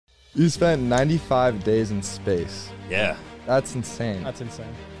You spent 95 days in space. Yeah. That's insane. That's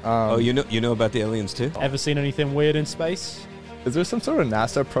insane. Oh, you know about the aliens too? Ever seen anything weird in space? Is there some sort of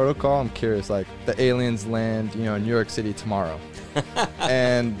NASA protocol? I'm curious. Like the aliens land, in New York City tomorrow,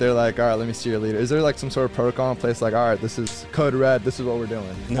 and they're like, "All right, let me see your leader." Is there like some sort of protocol in place? Like, "All right, this is code red. This is what we're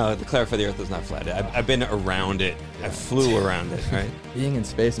doing." No, to clarify, the Earth is not flat. I've been around it. I flew around it. Right. Being in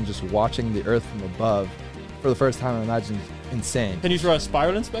space and just watching the Earth from above for the first time, I imagine insane. Can you throw a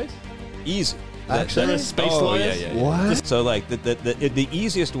spiral in space? Easy. Actually? There are space Oh, lawyers? yeah. What? So like the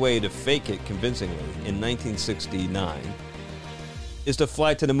easiest way to fake it convincingly in 1969 is to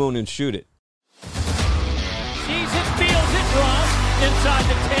fly to the moon and shoot it. Sees it, feels it, runs inside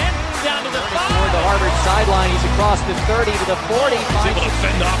the 10, down to the 5. Toward the Harvard sideline, he's across the 30 to the 40. He's able to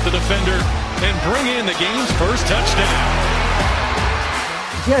fend off the defender and bring in the game's first touchdown.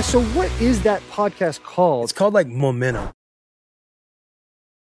 Yeah, so what is that podcast called? It's called like Momentum.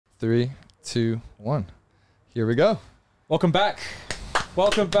 3, 2, 1. Here we go. Welcome back.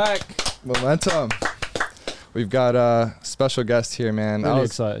 Welcome back. Momentum. We've got a special guest here, man. Really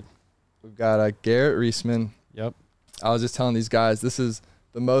excited. We've got Garrett Reisman. Yep. I was just telling these guys, this is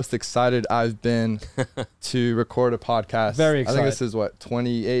the most excited I've been to record a podcast. Very excited. I think this is what,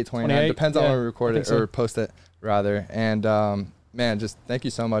 28, 29? Depends on when we record it or post it, rather. And man, just thank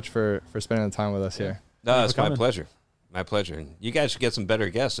you so much for spending the time with us here. No, it's my pleasure. My pleasure. And you guys should get some better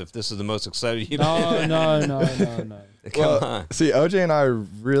guests if this is the most excited you've been. No. Come on. See, OJ and I are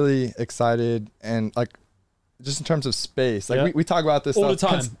really excited, and like, just in terms of space, like we talk about this all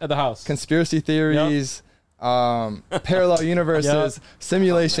stuff the time at the house. Conspiracy theories, parallel universes,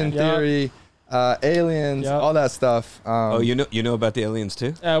 simulation theory, aliens, all that stuff. Oh, you know about the aliens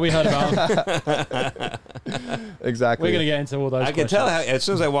too? We heard about them. Exactly. We're gonna get into all those. I can tell how, as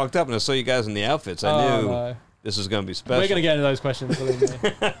soon as I walked up and I saw you guys in the outfits, I knew this was going to be special. We're gonna get into those questions. Believe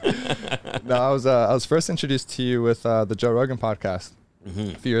me. No, I was first introduced to you with the Joe Rogan podcast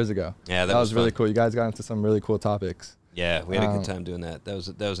a few years ago. Yeah, that was really cool. You guys got into some really cool topics. Yeah, we had a good time doing that. That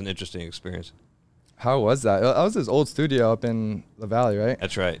was an interesting experience. How was that? That was this old studio up in the valley, right?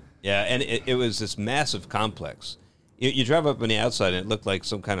 That's right. Yeah, and it was this massive complex. You drive up on the outside and it looked like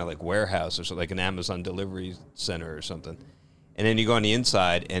some kind of like warehouse or something, like an Amazon delivery center or something. And then you go on the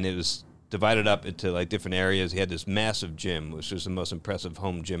inside and it was divided up into like different areas. He had this massive gym, which was the most impressive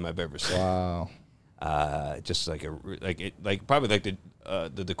home gym I've ever seen. Wow. Just like probably like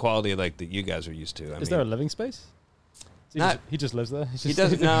the quality like that you guys are used to. Is there a living space? He just lives there. He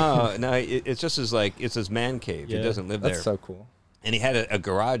doesn't. No. It's just it's his man cave. Yeah. He doesn't live there. That's so cool. And he had a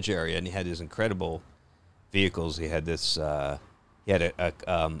garage area, and he had these incredible vehicles. He had this. He had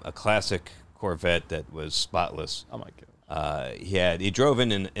a classic Corvette that was spotless. Oh my god. He drove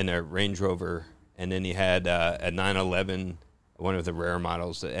in a Range Rover, and then he had a 911, one of the rare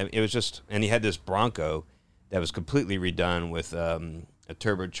models. It was just, and he had this Bronco that was completely redone with a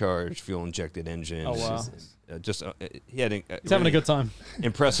turbocharged, fuel-injected engine. Oh wow. He had. He's having a good time.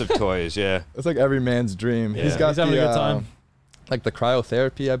 Impressive toys, yeah. It's like every man's dream. Yeah. He's having a good time. Like the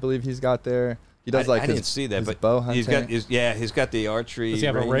cryotherapy, I believe he's got there. He does I didn't see that, but bow hunting. he's got the archery. Does he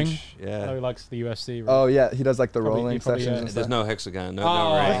have range. a ring? Yeah. Oh, he likes the UFC. Ring. Oh yeah, he does like the rolling probably, sections. And There's stuff. no hexagon, no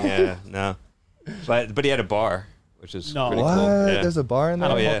ring. Yeah, no. But he had a bar, which is pretty cool. Yeah. There's a bar in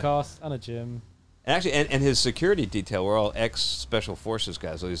there. And a yeah. podcast and a gym. Actually, and his security detail were all ex-special forces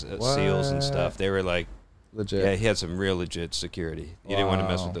guys, all these SEALs and stuff. They were like legit. Yeah, he had some real legit security. You didn't want to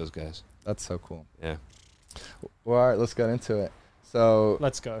mess with those guys. That's so cool. Yeah. Well, all right, let's get into it. So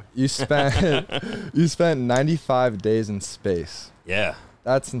let's go. You spent 95 days in space. Yeah.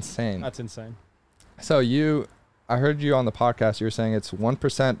 That's insane. That's insane. So I heard you on the podcast. You were saying it's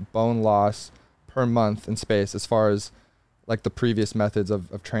 1% bone loss per month in space, as far as like the previous methods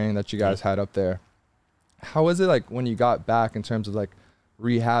of training that you guys had up there. How was it like when you got back in terms of like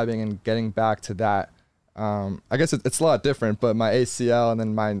rehabbing and getting back to that? I guess it's a lot different, but my ACL and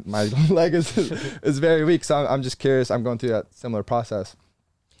then my leg is very weak. So I'm just curious. I'm going through that similar process.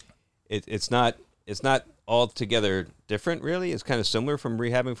 It's not altogether different, really. It's kind of similar from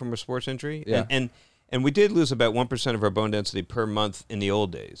rehabbing from a sports injury. Yeah. And we did lose about 1% of our bone density per month in the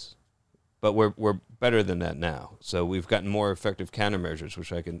old days, but we're better than that now. So we've gotten more effective countermeasures,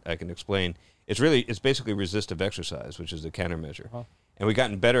 which I can explain. It's basically resistive exercise, which is the countermeasure. Uh-huh. And we've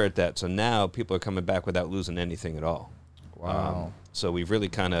gotten better at that. So now people are coming back without losing anything at all. Wow. So we've really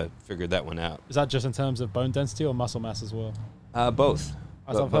kind of figured that one out. Is that just in terms of bone density or muscle mass as well? Both.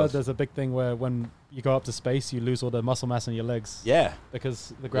 As I've heard, there's a big thing where when you go up to space, you lose all the muscle mass in your legs. Yeah.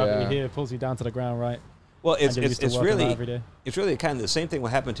 Because the gravity here pulls you down to the ground, right? Well, it's really every day. It's really kind of the same thing will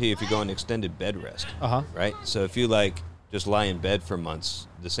happen to you if you go on extended bed rest. Uh-huh. Right? So if you like just lie in bed for months,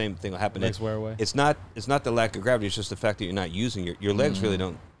 the same thing will happen. Legs wear away. It's not the lack of gravity. It's just the fact that you're not using your legs. Really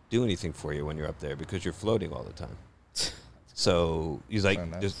don't do anything for you when you're up there because you're floating all the time. So he's like,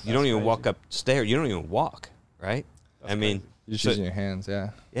 you don't even walk upstairs. You don't even walk, right? I mean, you're just using your hands, yeah.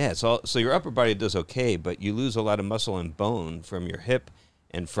 Yeah, so your upper body does okay, but you lose a lot of muscle and bone from your hip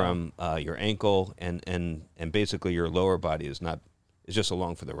and from your ankle, and basically your lower body is just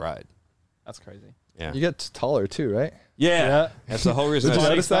along for the ride. That's crazy. Yeah, You get taller too, right? yeah. That's the whole reason. Did you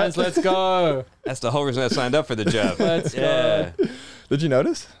notice that? Let's go. That's the whole reason I signed up for the job. Let's go. Did you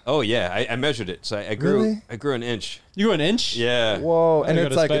notice? Oh yeah, I measured it. So I grew. Really? I grew an inch. You grew an inch? Yeah. Whoa, and go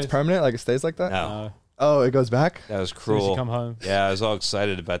it's to like it's space. permanent, like it stays like that. No, Oh, it goes back. that was As soon as cruel. you come home. Yeah, I was all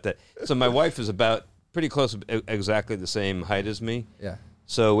excited about that. So my wife is about pretty close, exactly the same height as me. Yeah.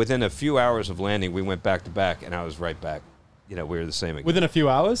 So within a few hours of landing, we went back to back, and I was right back. We were the same again. Within a few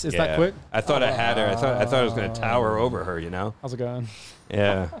hours? Is that quick? I thought I had her. I thought I was going to tower over her. How's it going?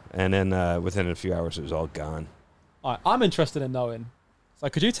 Yeah. And then within a few hours, it was all gone. All right, I'm interested in knowing. So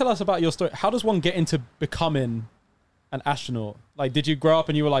could you tell us about your story? How does one get into becoming an astronaut? Like, did you grow up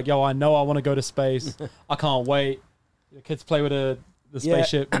and you were like, yo, I know I want to go to space. I can't wait. Your kids play with the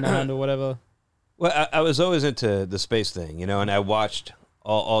spaceship in the hand or whatever. Well, I was always into the space thing, and I watched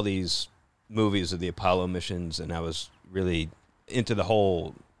all these movies of the Apollo missions, and I was really into the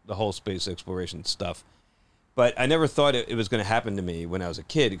whole space exploration stuff. But I never thought it was going to happen to me when I was a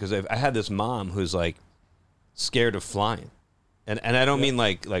kid, because I had this mom who's like scared of flying. And I don't mean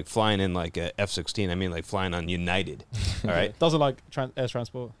like flying in like a F-16. I mean like flying on United. All right. Doesn't like air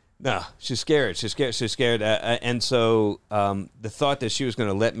transport. No, she's scared. She's scared. And so the thought that she was going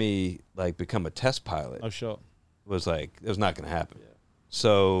to let me like become a test pilot Oh, sure. was like, it was not going to happen. Yeah.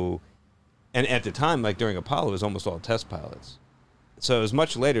 So, and at the time, like during Apollo, it was almost all test pilots. So it was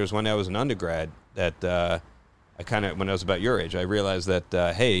much later, it was when I was an undergrad, that when I was about your age, I realized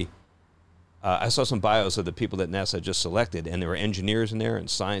that, hey, I saw some bios of the people that NASA just selected, and there were engineers in there and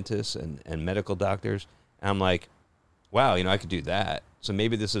scientists and medical doctors. And I'm like, wow, I could do that. So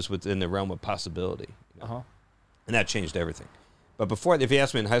maybe this is within the realm of possibility. And that changed everything. But before, if you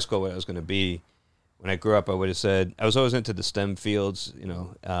asked me in high school what I was going to be, when I grew up, I would have said, I was always into the STEM fields.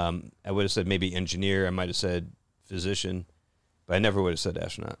 I would have said maybe engineer. I might have said physician, but I never would have said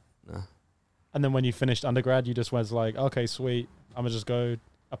astronaut. No. And then when you finished undergrad, you just was like, okay, sweet. I'm going to just go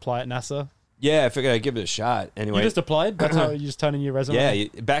apply at NASA. Yeah, I figured I'd give it a shot. Anyway, You just applied? That's how you just turn in your resume?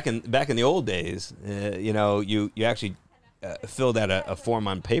 yeah. Back in the old days, you actually filled out a form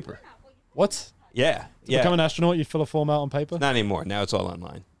on paper. What? Yeah, To become an astronaut, you fill a form out on paper? Not anymore. Now it's all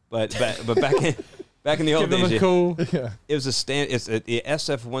online. But back in the old Give them days, a call. it was the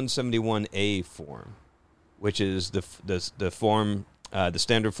SF-171A form, which is the form, the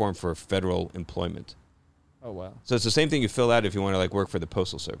standard form for federal employment. Oh, wow. So it's the same thing you fill out if you want to like work for the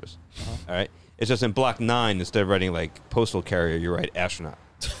Postal Service. All right. It's just in block 9, instead of writing like postal carrier, you write astronaut.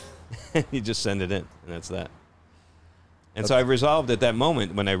 You just send it in, and that's that. And so I resolved at that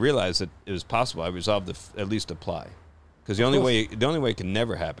moment, when I realized that it was possible, I resolved to at least apply, because the only way it can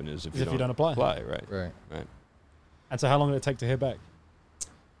never happen is if you don't apply. Right. And so how long did it take to hear back?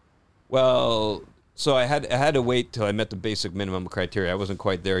 Well, so I had to wait till I met the basic minimum criteria. I wasn't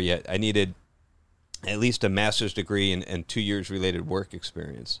quite there yet. I needed at least a master's degree and 2 years related work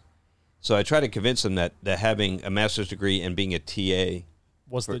experience. So I tried to convince them that having a master's degree and being a TA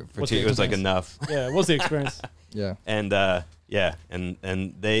Was like enough. Yeah, what's the experience? Yeah. And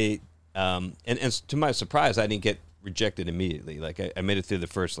and they and to my surprise, I didn't get rejected immediately. Like I made it through the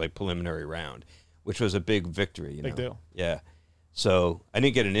first like preliminary round, which was a big victory. Big deal. Yeah. So I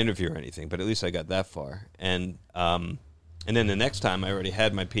didn't get an interview or anything, but at least I got that far. And then the next time, I already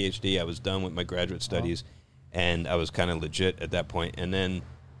had my PhD. I was done with my graduate studies, and I was kind of legit at that point. And then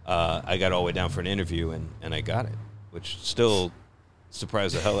I got all the way down for an interview, and I got it, which still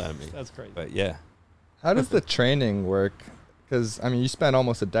surprised the hell out of me. That's great. But yeah. How does the training work? Because, you spent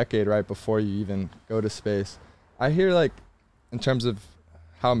almost a decade right before you even go to space. I hear, like, in terms of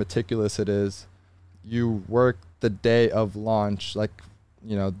how meticulous it is, you work the day of launch, like,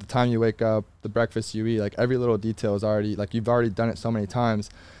 the time you wake up, the breakfast you eat, like, every little detail is already, like, you've already done it so many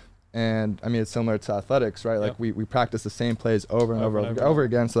times. And, it's similar to athletics, right? Like, we practice the same plays over and over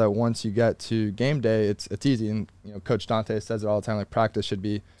again, so that once you get to game day, it's easy. And, Coach Dante says it all the time, like, practice should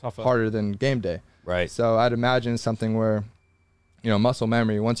be harder than game day. Right. So I'd imagine something where, muscle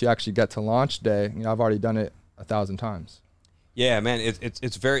memory, once you actually get to launch day, I've already done it 1,000 times. Yeah, man,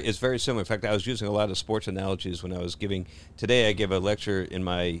 it's very similar. In fact, I was using a lot of sports analogies when I was giving. Today, I give a lecture in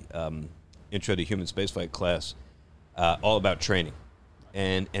my Intro to Human Spaceflight class, all about training.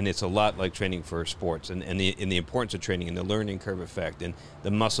 and it's a lot like training for sports, and the importance of training and the learning curve effect and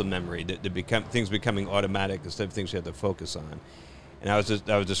the muscle memory, things becoming automatic instead of things you have to focus on. And I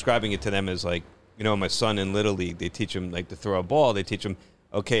was describing it to them as like, you know, my son in Little League, they teach him like to throw a ball. They teach him,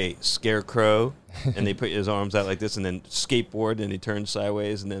 okay, scarecrow, and they put his arms out like this, and then skateboard, and he turns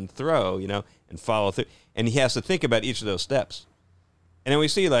sideways, and then throw, you know, and follow through. And he has to think about each of those steps. And then we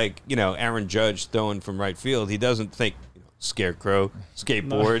see, like, you know, Aaron Judge throwing from right field. He doesn't think, you know, scarecrow,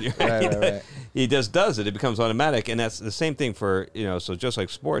 skateboard. Right. He just does it. It becomes automatic. And that's the same thing for, you know, so just like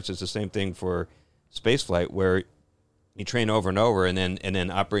sports, it's the same thing for space flight, where you train over and over, and then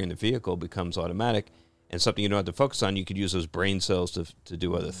operating the vehicle becomes automatic. And something you don't have to focus on, you could use those brain cells to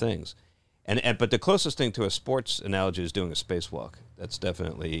do other things. But the closest thing to a sports analogy is doing a spacewalk. That's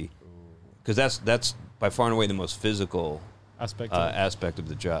definitely, because that's by far and away the most physical aspect of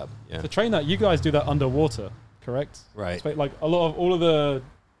the job. Yeah. To train that, you guys do that underwater, correct? Right. Like all of the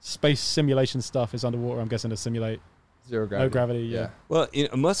space simulation stuff is underwater, I'm guessing, to simulate Zero gravity. no gravity. Yeah. Well, you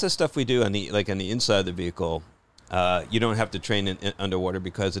know, most of the stuff we do on the inside of the vehicle, you don't have to train in underwater,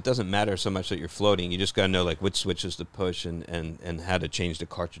 because it doesn't matter so much that you're floating. You just got to know like which switches to push and how to change the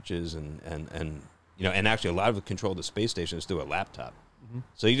cartridges and you know, and actually a lot of the control of the space station is through a laptop. Mm-hmm.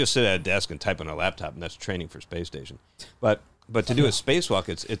 So you just sit at a desk and type on a laptop, and that's training for space station. But to do a spacewalk,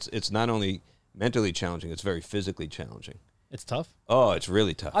 it's not only mentally challenging, it's very physically challenging. It's tough. Oh, it's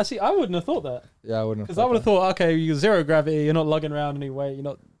really tough. I wouldn't have thought that. Yeah, I wouldn't. Because I would have thought, okay, you zero gravity, you're not lugging around any weight, you're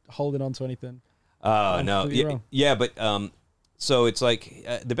not holding on to anything. No. Yeah, but so it's like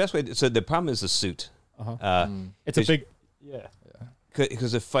the best way. So the problem is the suit. It's a big,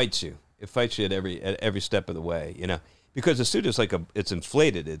 because it fights you. It fights you at every step of the way. You know, because the suit is like it's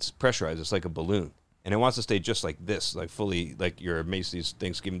inflated, it's pressurized, it's like a balloon, and it wants to stay just like this, like fully, like your Macy's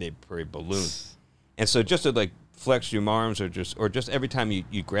Thanksgiving Day Parade balloon. And so just to like flex your arms, or just every time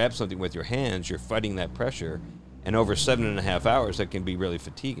you grab something with your hands, you're fighting that pressure, and over 7.5 hours, that can be really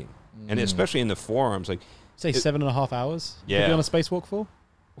fatiguing. And especially in the forearms, like say 7.5 hours. Yeah. You'll be on a spacewalk for.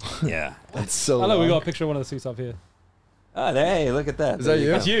 Yeah, That's so. I know we long. got a picture of one of the suits up here. Oh, hey, look at that. Is that you?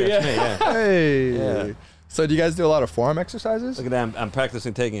 That's you, That's yeah. me, yeah. Hey. Yeah. So do you guys do a lot of forearm exercises? Look at that. I'm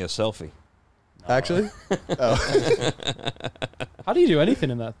practicing taking a selfie. Actually? Oh. How do you do anything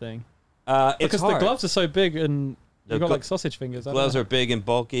in that thing? It's Because hard. the gloves are so big, and The you've got glo- like sausage fingers. Gloves are big and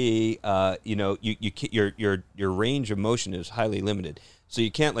bulky. You know, your range of motion is highly limited. So you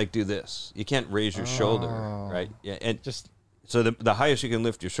can't like do this. You can't raise your shoulder, right? Yeah, and just so the highest you can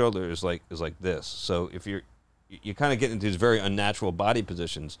lift your shoulder is like this. So if you kind of get into these very unnatural body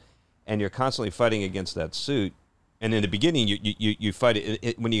positions, and you're constantly fighting against that suit. And in the beginning, you fight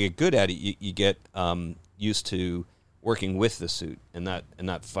it. When you get good at it, you get used to working with the suit and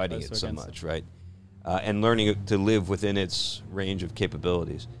not fighting it so much, right? And learning to live within its range of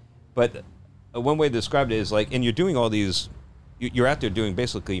capabilities. But one way to describe it is like, and you're doing all these. You're out there doing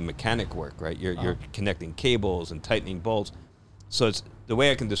basically mechanic work, right? You're connecting cables and tightening bolts. So it's the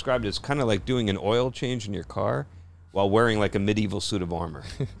way I can describe it is kind of like doing an oil change in your car while wearing like a medieval suit of armor.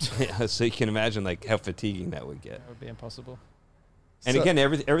 So you can imagine like how fatiguing that would get. that would be impossible. And again,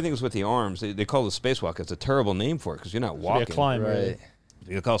 everything's with the arms. They call it spacewalk. It's a terrible name for it because you're not walking. Be a climb, really. Right.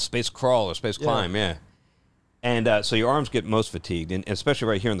 You call it space crawl or space climb, yeah. And so your arms get most fatigued, and especially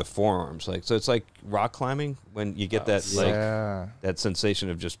right here in the forearms. Like so, it's like rock climbing when you get that like that sensation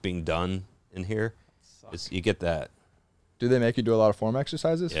of just being done in here. You get that. Do they make you do a lot of form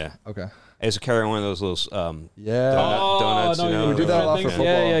exercises? Yeah. Okay. I used to carry one of those little donuts. no, You know, we do that a lot for things.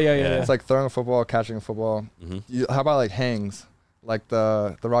 football. Yeah. It's like throwing a football, catching a football. Mm-hmm. How about like hangs? Like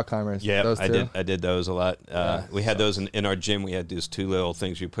the rock climbers? Yeah, those two? I did those a lot. We had those in our gym. We had these two little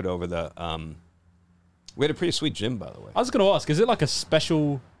things you put over the. We had a pretty sweet gym, by the way. I was going to ask, is it like a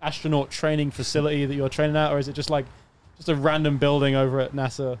special astronaut training facility that you're training at, or is it just like a random building over at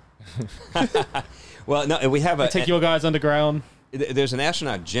NASA? Well, no, we have Take your guys underground. There's an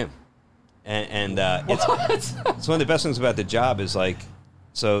astronaut gym, and it's one of the best things about the job is like,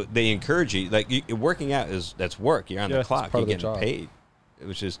 so they encourage you like working out that's work. You're on the clock. You're getting paid,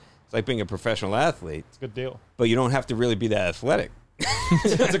 which is it's like being a professional athlete. It's a good deal, but you don't have to really be that athletic.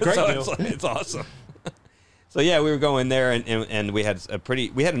 It's a great deal. It's awesome. So yeah, we were going there, and we had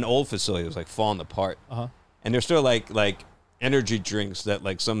an old facility. It was like falling apart, and there's still like energy drinks that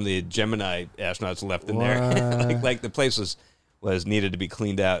like some of the Gemini astronauts left in there. like the place was needed to be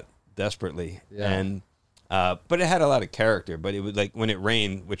cleaned out desperately, and but it had a lot of character. But it was like when it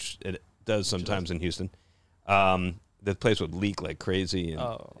rained, which it does sometimes in Houston, the place would leak like crazy,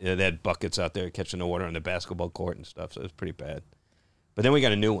 and they had buckets out there catching the water on the basketball court and stuff. So it was pretty bad. But then we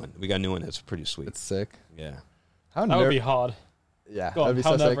got a new one. That's pretty sweet. It's sick. Yeah. That would be hard. Yeah, Go on, that'd be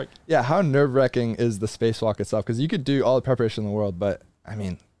how so sick. nerve-wracking? Yeah, how nerve-wracking is the spacewalk itself? Because you could do all the preparation in the world, but I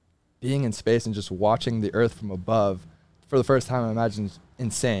mean, being in space and just watching the Earth from above for the first time, I imagine, is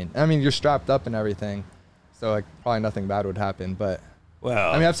insane. I mean, you're strapped up and everything, so like probably nothing bad would happen. But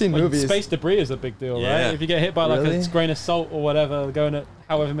Well, I mean, I've seen Like, movies. space debris is a big deal, Yeah. right? If you get hit by like Really? a grain of salt or whatever, going at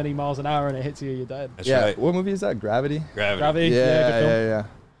however many miles an hour and it hits you, you're dead. that's Yeah, right. what movie is that? Gravity. Gravity, Yeah, good film.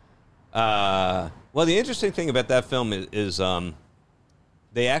 yeah. Well, the interesting thing about that film is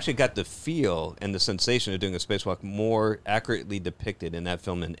they actually got the feel and the sensation of doing a spacewalk more accurately depicted in that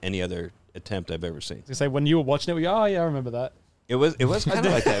film than any other attempt I've ever seen. You say when you were watching it, we oh yeah, I remember that. It was kind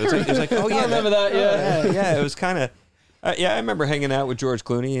of like that. It was like oh yeah, I remember that. Yeah, yeah. It was kind of yeah. I remember hanging out with George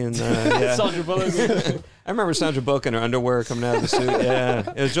Clooney and yeah. Sandra Bullock. I remember Sandra Bullock in her underwear coming out of the suit.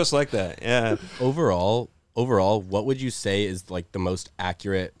 Yeah, it was just like that. Yeah. Overall, what would you say is like the most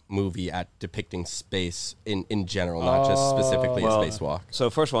accurate movie at depicting space in general, not just specifically Well, a spacewalk? So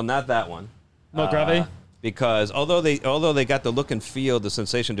first of all, not that one. Not Gravity. Because although they got the look and feel, the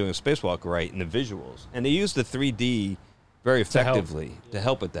sensation doing a spacewalk right, and the visuals, and they used the 3D very effectively to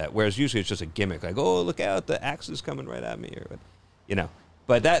help with that. Whereas usually it's just a gimmick, like oh look out, the axe is coming right at me, or you know.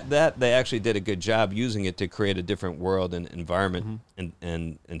 But that they actually did a good job using it to create a different world and environment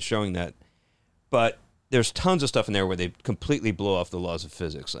and showing that. But there's tons of stuff in there where they completely blow off the laws of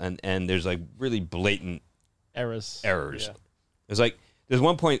physics, and there's like really blatant Errors. Yeah. It's like there's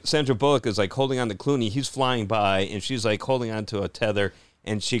one point Sandra Bullock is like holding on to Clooney. He's flying by, and she's like holding on to a tether,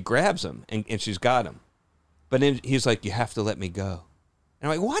 and she grabs him, and she's got him. But then he's like, "You have to let me go."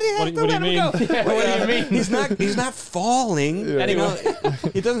 And I'm like, "Why do you have to let him go?" What do you mean? He's not falling. Yeah. You know,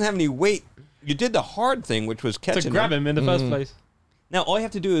 he doesn't have any weight. You did the hard thing, which was catching To grab him in the first place. Now all you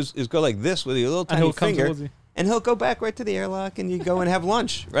have to do is go like this with your little And tiny he'll come finger, towards you. and he'll go back right to the airlock, and you go and have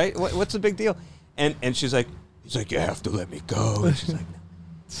lunch, right? What's the big deal? And she's like, he's like, "You have to let me go." And she's like, "No."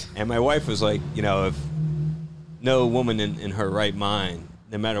 And my wife was like, you know, if no woman in her right mind,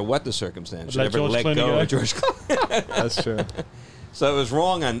 no matter what the circumstance, should Let ever George let Clooney go go. of George Clooney. That's true. So it was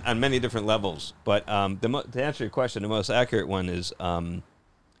wrong on many different levels. But to answer your question, the most accurate one is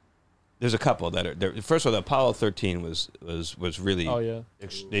there's a couple that are there. First of all, the Apollo 13 was really. Oh yeah.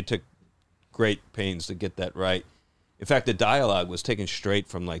 They took great pains to get that right. In fact, the dialogue was taken straight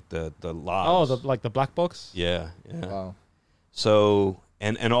from like the logs. Oh, the black box. yeah. Wow. So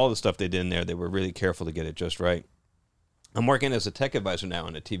and all the stuff they did in there, they were really careful to get it just right. I'm working as a tech advisor now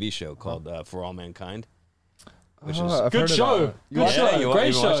on a TV show called For All Mankind, which is I've Good heard of show. that. Good show.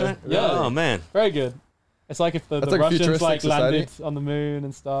 Great show. Yeah. Yeah. Oh man. Very good. It's like if the That's like Russians futuristic like landed society? on the moon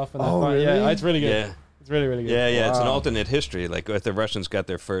and stuff. And Oh, Yeah, really? it's really good. Yeah. It's really, really good. Yeah. It's an Wow. alternate history, like if the Russians got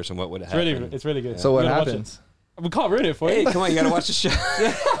there first and what would have It's really, happened. it's really good. So what You gotta watch happens? it. We can't ruin it for Hey, you. come on, you got to watch the show.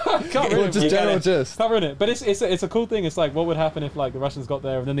 Can't ruin Well, it. just You general gotta- gist. Can't ruin it. But it's a cool thing. It's like what would happen if like the Russians got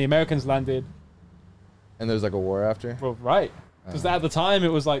there and then the Americans landed. And there's like a war after. Well, right. Because at the time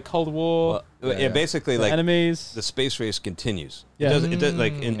it was like Cold War. Well, Yeah. basically, the like enemies. the space race continues. Yeah. It does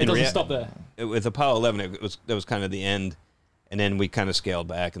like in It doesn't rea- stop there. With Apollo 11, that was kind of the end, and then we kind of scaled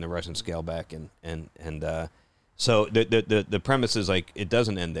back, and the Russians scaled back, and so the premise is like it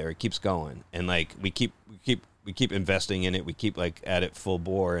doesn't end there; it keeps going, and like we keep investing in it, we keep like at it full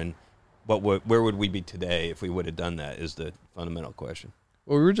bore, and where would we be today if we would have done that? Is the fundamental question.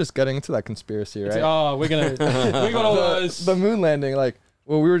 Well, we were just getting into that conspiracy, right? Oh, we got all those. The moon landing, like,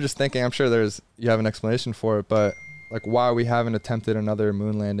 well, we were just thinking, I'm sure you have an explanation for it, but like why we haven't attempted another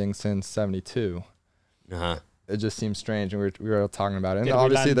moon landing since 72. It just seems strange, and we were all talking about it. And Did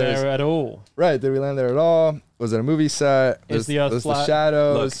obviously we land there's there at all? right, did we land there at all? Was it a movie set? Is the Earth was the flat?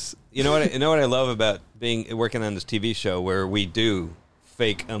 shadows? You know what I love about working on this TV show where we do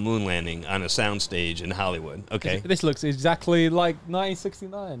fake a moon landing on a soundstage in Hollywood. Okay. This looks exactly like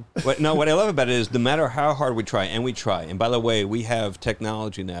 1969. What I love about it is no matter how hard we try, and by the way, we have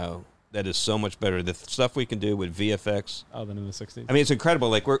technology now that is so much better. The stuff we can do with VFX. Oh, than in the 60s. I mean, it's incredible.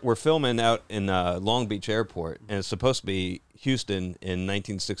 Like we're filming out in Long Beach Airport, and it's supposed to be Houston in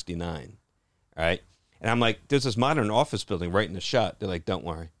 1969. All right, and I'm like, there's this modern office building right in the shot. They're like, don't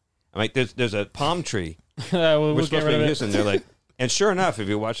worry. I'm like, there's a palm tree. we'll We're get supposed to rid be of in it. Houston. They're like, and sure enough, if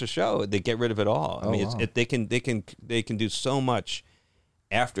you watch the show, they get rid of it all. I mean, wow. they can do so much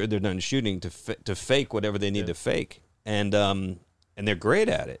after they're done shooting to fake whatever they need to fake, and they're great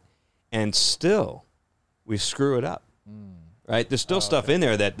at it. And still, we screw it up, right? There's still stuff in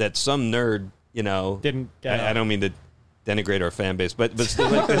there that some nerd, you know, Didn't get I don't mean to denigrate our fan base, but still,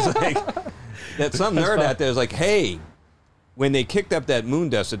 like, there's like that some nerd out there is like, hey, when they kicked up that moon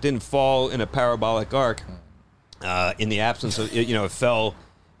dust, it didn't fall in a parabolic arc. In the absence of, it fell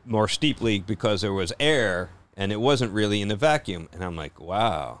more steeply because there was air, and it wasn't really in a vacuum. And I'm like,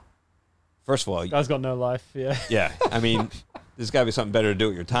 wow. First of all, Guy's got no life. Yeah. yeah, I mean, there's got to be something better to do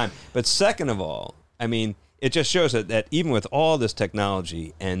with your time. But second of all, I mean, it just shows that even with all this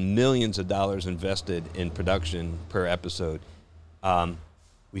technology and millions of dollars invested in production per episode,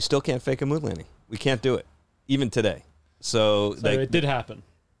 we still can't fake a moon landing. We can't do it, even today. So it did happen.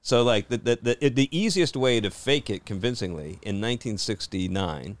 So like the easiest way to fake it convincingly in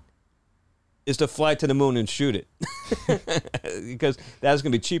 1969 is to fly to the moon and shoot it, because that's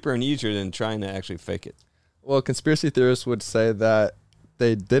going to be cheaper and easier than trying to actually fake it. Well, conspiracy theorists would say that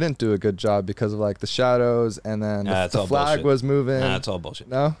they didn't do a good job because of like the shadows, and then the flag bullshit. was moving. Nah, it's all bullshit.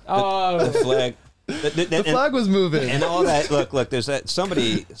 No, the flag. The flag was moving, and all that. Look. There's that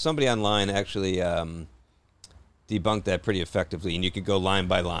somebody online actually debunked that pretty effectively, and you could go line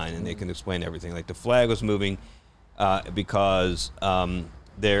by line, and they can explain everything. Like the flag was moving because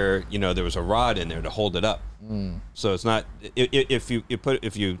there was a rod in there to hold it up. So it's not if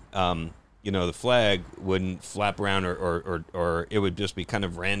the flag wouldn't flap around or it would just be kind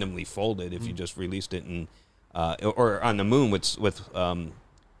of randomly folded if you just released it and or on the moon with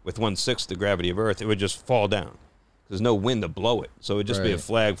 1/6 the gravity of Earth, it would just fall down. There's no wind to blow it, so it would just be a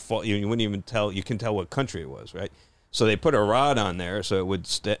flag fall. You wouldn't even tell. You can tell what country it was, right? So they put a rod on there so it would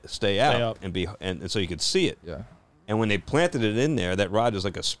stay out and so you could see it. Yeah. And when they planted it in there, that rod is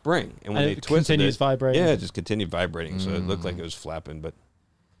like a spring, and when they twisted continues vibrating. yeah, it just continued vibrating. So it looked like it was flapping, but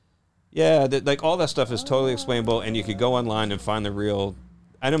yeah, like all that stuff is totally explainable, and you could go online and find the real.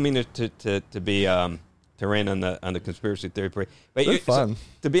 I don't mean to be to rain on the conspiracy theory parade, but fun.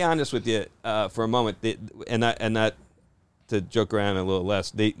 To be honest with you, for a moment, and not to joke around a little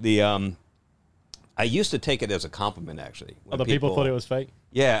less, I used to take it as a compliment actually. Other people thought it was fake.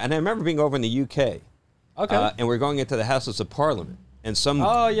 Yeah, and I remember being over in the UK. Okay. And we're going into the Houses of Parliament, and some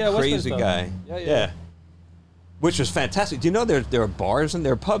crazy guy, which was fantastic. Do you know there are bars and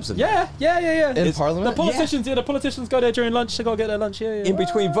there are pubs in there? Yeah. In Parliament? The politicians go there during lunch to go get their lunch. Yeah. In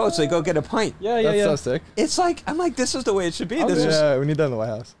between votes, they go get a pint. That's so sick. It's like I'm like, this is the way it should be. We need that in the White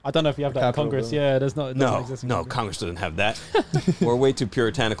House. I don't know if you have that in Capitol Congress. building. Yeah, there's not. It doesn't exist in No, Congress doesn't have that. We're way too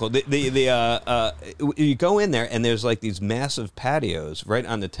puritanical. You go in there and there's like these massive patios right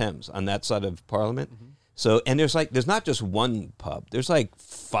on the Thames on that side of Parliament. Mm-hmm. So and there's not just one pub. There's like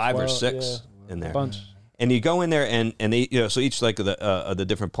 5 or 6 in there. A bunch. And you go in there and they so each like the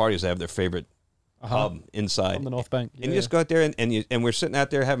different parties have their favorite pub inside on the North Bank. and you just go out there and we're sitting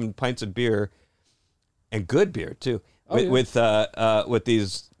out there having pints of beer and good beer too with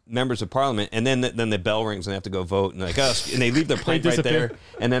these members of Parliament, and then the bell rings and they have to go vote, and like us, and they leave their pint right there,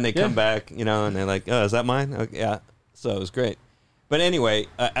 and then they come back, and they're like, oh, is that mine? Okay, yeah. So it was great. But anyway,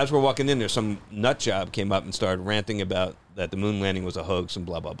 as we're walking in there, some nut job came up and started ranting about that the moon landing was a hoax and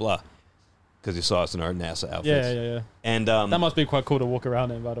blah blah blah, because he saw us in our NASA outfits. Yeah. And that must be quite cool to walk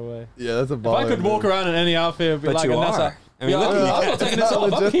around in, by the way. Yeah, that's a If baller. I could walk around in any outfit, it'd be But like you a NASA. are. I mean, look at I'm you. not taking this off. I'm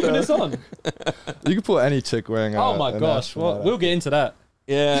Legit, keeping though. this on. You could pull any chick wearing Oh my an gosh. astronaut Well, we'll get into that.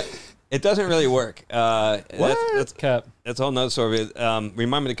 Yeah, it doesn't really work. That's Cap. That's a whole nother story.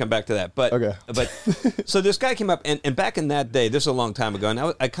 Remind me to come back to that. But Okay. But so this guy came up, and back in that day, this is a long time ago,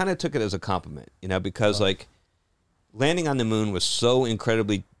 and I kind of took it as a compliment, because like landing on the moon was so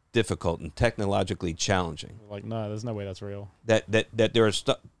incredibly difficult and technologically challenging. Like, no, there's no way that's real. That there are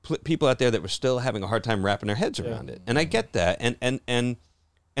people out there that were still having a hard time wrapping their heads around it, and I get that. And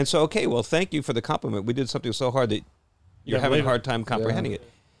so okay, well, thank you for the compliment. We did something so hard that you're having a hard time comprehending it.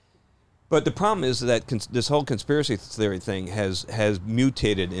 But the problem is that this whole conspiracy theory thing has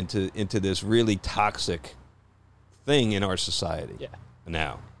mutated into this really toxic thing in our society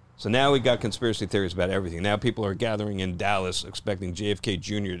now. So now we got conspiracy theories about everything. Now people are gathering in Dallas expecting JFK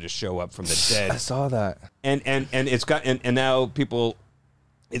Jr. to show up from the dead. I saw that. And it's got and now people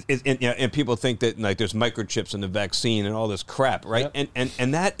and people think that like there's microchips in the vaccine and all this crap, right? Yep.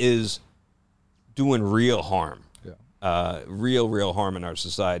 And that is doing real harm. Yeah. Real harm in our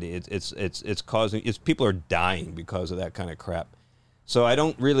society. It's causing people are dying because of that kind of crap. So I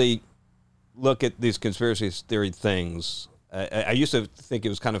don't really look at these conspiracy theory things. I used to think it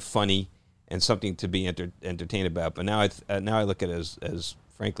was kind of funny and something to be entertained about, but now I look at it as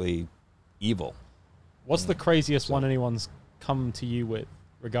frankly evil. What's the craziest one anyone's come to you with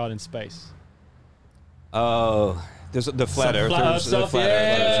regarding space? Oh, there's the flat earthers. flat earth stuff, I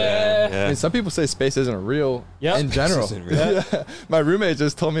Yeah. mean, some people say space isn't real in general. Isn't real. Yeah. My roommate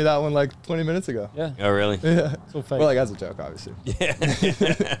just told me that one like 20 minutes ago. Yeah. Oh, really? Yeah. It's all fake. Well, like as a joke, obviously.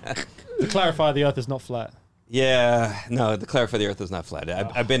 To clarify, the Earth is not flat. Yeah, no, to clarify, the Earth is not flat.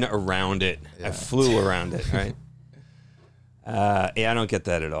 I've been around it. Yeah. I flew around it, right? I don't get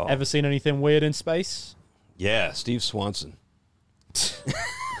that at all. Ever seen anything weird in space? Yeah, Steve Swanson.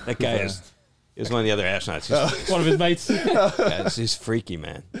 That guy is one of the other astronauts. He's, One of his mates. he's freaky,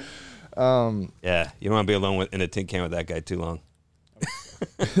 man. Yeah, you don't want to be alone in a tin can with that guy too long.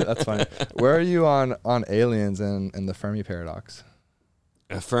 That's funny. Where are you on aliens and the Fermi paradox?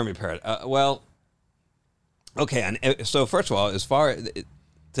 Fermi paradox. Well, okay. And so first of all, as far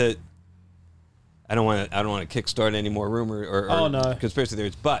to, I don't want to kickstart any more rumor or no. conspiracy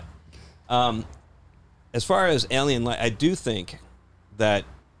theories, but as far as alien life, I do think that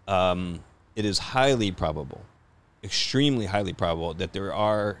it is highly probable, extremely highly probable, that there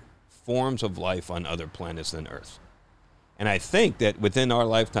are forms of life on other planets than Earth. And I think that within our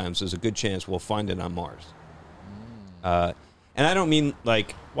lifetimes, there's a good chance we'll find it on Mars. And I don't mean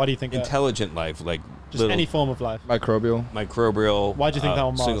like Why do you think intelligent life, like just any form of life? Microbial. Why do you think that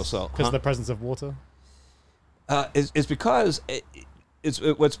on Mars? Single cell. Because of the presence of water? It's because it's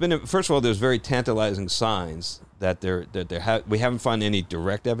what's been. First of all, there's very tantalizing signs that we haven't found any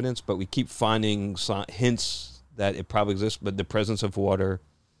direct evidence, but we keep finding hints that it probably exists. But the presence of water,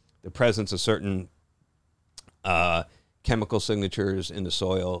 the presence of certain chemical signatures in the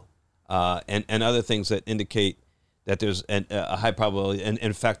soil, and other things that indicate that there's a high probability. And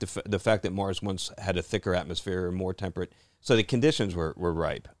in fact, the fact that Mars once had a thicker atmosphere, or more temperate, so the conditions were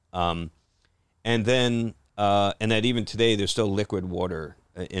ripe. And then. And that even today there's still liquid water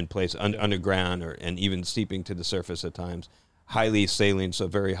in place underground, and even seeping to the surface at times. Highly saline, so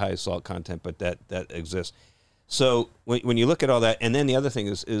very high salt content, but that exists. So when you look at all that, and then the other thing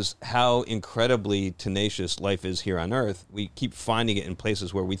is how incredibly tenacious life is here on Earth. We keep finding it in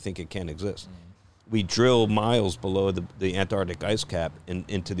places where we think it can't exist. We drill miles below the Antarctic ice cap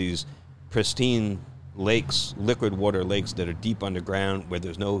into these pristine lakes, liquid water lakes that are deep underground where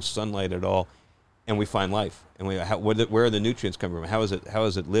there's no sunlight at all. And we find life, and where are the nutrients coming from? How is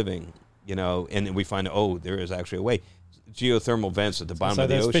it living? And then we find there is actually a way. Geothermal vents at the bottom of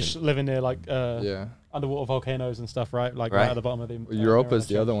the ocean. So there's fish living near underwater volcanoes and stuff, right? Like right at the bottom of the. Europa's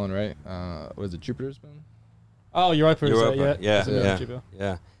the other one, right? Was it Jupiter's moon? Oh, Europa.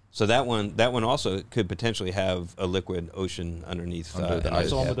 Yeah. So that one also could potentially have a liquid ocean underneath. That's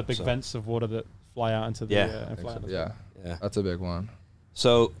the one with the big vents of water that fly out into the. Yeah, that's a big one.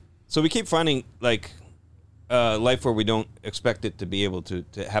 So we keep finding life where we don't expect it to be able to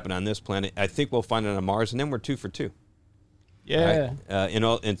happen on this planet. I think we'll find it on Mars, and then we're 2 for 2. Yeah,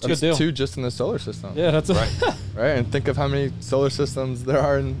 right? That's good 2 just in the solar system. Yeah, that's right. Right, and think of how many solar systems there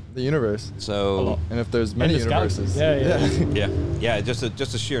are in the universe. So, and if there's many universes, yeah. Just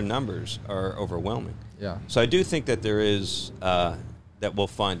the sheer numbers are overwhelming. Yeah. So I do think that there is that we'll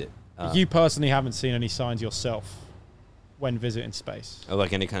find it. You personally haven't seen any signs yourself when visiting space?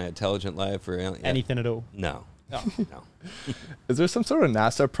 Like any kind of intelligent life or anything at all? No. No. Is there some sort of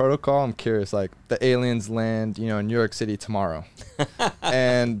NASA protocol? I'm curious. Like the aliens land, in New York City tomorrow,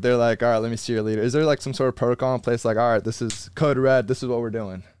 and they're like, "All right, let me see your leader." Is there like some sort of protocol in place? Like, "All right, this is code red. This is what we're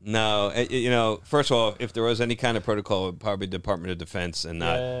doing." No. First of all, if there was any kind of protocol, it would probably be Department of Defense and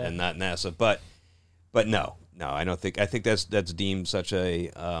not NASA. But no, I don't think. I think that's deemed such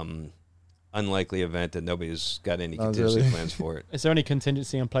a unlikely event that nobody's got any contingency plans for it. Is there any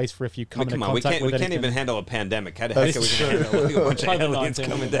contingency in place for if you come into contact with we can't even handle a pandemic. How the heck are we going to handle a bunch of aliens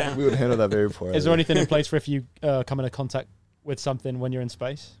coming down? We would handle that very poorly. Is there anything in place for if you come into contact with something when you're in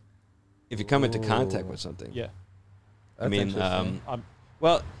space? If you come into contact with something? Yeah. I mean,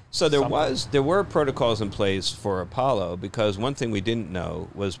 well, so there were protocols in place for Apollo, because one thing we didn't know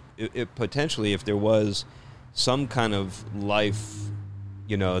was it potentially if there was some kind of life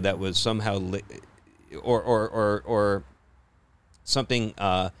that was somehow or something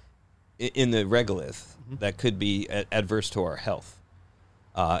in the regolith that could be adverse to our health,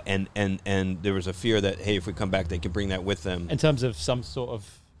 and there was a fear that if we come back, they could bring that with them in terms of some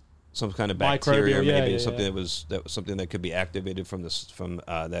kind of bacteria, maybe something that was something that could be activated from the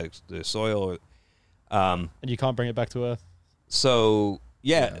soil, and you can't bring it back to Earth. So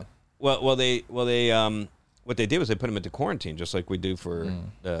well they what they did was they put them into quarantine, just like we do for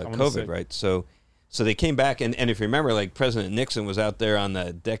COVID, right? So they came back, and if you remember, like President Nixon was out there on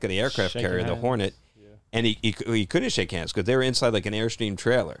the deck of the aircraft carrier, the Hornet, and he couldn't shake hands because they were inside like an Airstream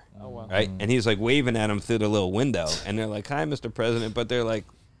trailer, right? And he's like waving at them through the little window, and they're like, "Hi, Mr. President," but they're like,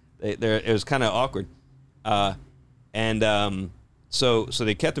 it was kind of awkward, so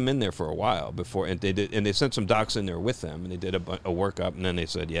they kept them in there for a while before, and they sent some docs in there with them, and they did a workup, and then they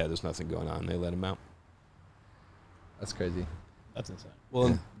said, "Yeah, there's nothing going on," and they let them out. That's crazy. That's insane.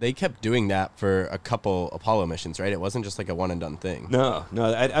 Well, they kept doing that for a couple Apollo missions, right? It wasn't just like a one and done thing. No.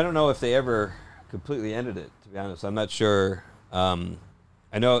 I don't know if they ever completely ended it, to be honest. I'm not sure.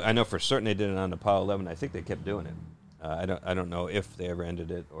 I know for certain they did it on Apollo 11. I think they kept doing it. I don't know if they ever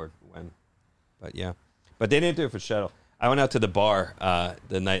ended it or when, but yeah. But they didn't do it for shuttle. I went out to the bar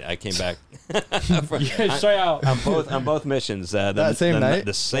the night I came back. Straight out. On both missions. That same night?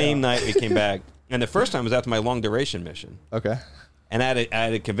 The same night we came back. And the first time was after my long duration mission. Okay. And I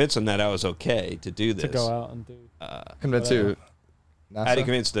had to convince them that I was okay to do this. To go out and do. Convince who? I had to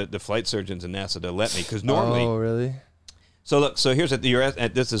convince the flight surgeons in NASA to let me, because normally. Oh, really? So look, here's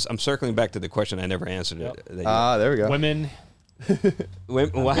I'm circling back to the question I never answered. Yep. There we go. Women. Why?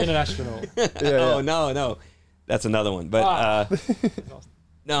 Being an astronaut. Oh no, that's another one. But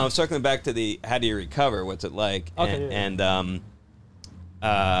no, I'm circling back to the how do you recover? What's it like? Okay,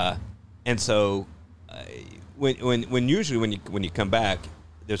 And so when usually when you come back,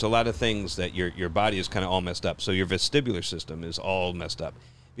 there's a lot of things that your body is kind of all messed up. So your vestibular system is all messed up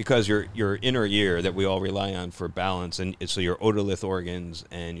because your inner ear that we all rely on for balance, and so your otolith organs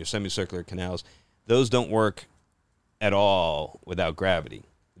and your semicircular canals, those don't work at all without gravity.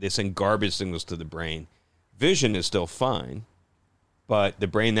 They send garbage signals to the brain. Vision is still fine, but the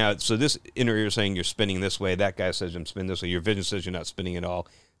brain now, so this inner ear is saying you're spinning this way, that guy says I'm spinning this way, your vision says you're not spinning at all.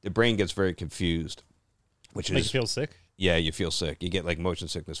 The brain gets very confused, which Makes you feel sick? Yeah, you feel sick. You get like motion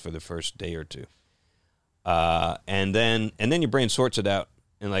sickness for the first day or two. And then your brain sorts it out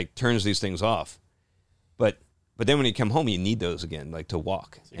and like turns these things off. But then when you come home, you need those again, like to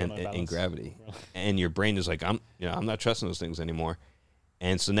walk and in gravity. And your brain is like, I'm not trusting those things anymore.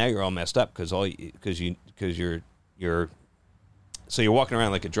 And so now you're all messed up because you're walking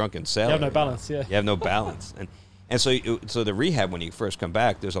around like a drunken sailor. You have no balance, yeah. You have no balance. And so the rehab, when you first come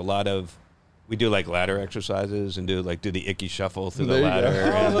back, there's a lot of, we do like ladder exercises and do the icky shuffle through the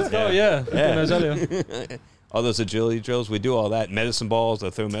ladder. Oh, let's go, yeah. All those agility drills, we do all that. Medicine balls,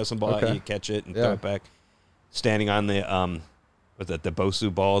 they throw a medicine ball at you, catch it and throw it back. Standing on the, the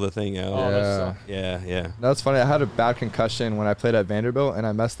Bosu ball, the thing. Yeah. That's funny. I had a bad concussion when I played at Vanderbilt, and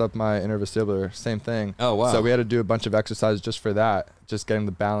I messed up my intervestibular. Same thing. Oh, wow. So we had to do a bunch of exercises just for that, just getting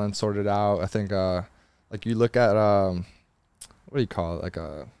the balance sorted out. I think, like you look at, what do you call it?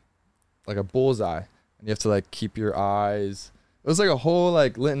 Like a bullseye, and you have to like keep your eyes. It was like a whole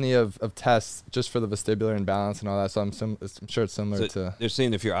like litany of tests just for the vestibular and balance and all that. So I'm sure it's similar to. They're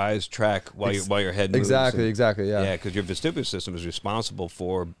seeing if your eyes track while your head moves. Exactly. Yeah. Yeah, because your vestibular system is responsible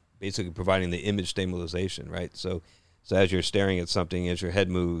for basically providing the image stabilization, right? So as you're staring at something, as your head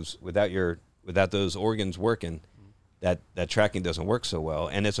moves, without those organs working, that tracking doesn't work so well,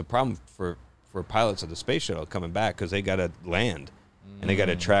 and it's a problem for pilots of the space shuttle coming back because they got to land and they got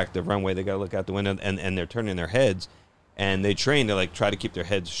to track the runway. They got to look out the window, and they're turning their heads. And they train to like try to keep their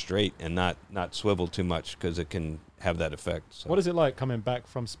heads straight and not swivel too much because it can have that effect. So. What is it like coming back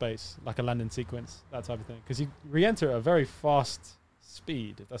from space, like a landing sequence, that type of thing? Because you re-enter at a very fast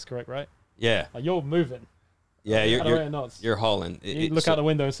speed, if that's correct, right? Yeah. Like you're moving. Yeah, you're hauling. You look out the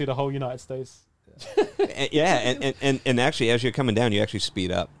window and see the whole United States. and actually, as you're coming down, you actually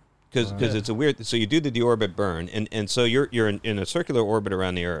speed up because it's a weird. So you do the deorbit burn, and so you're in a circular orbit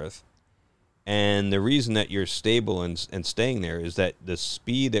around the Earth. And the reason that you're stable and staying there is that the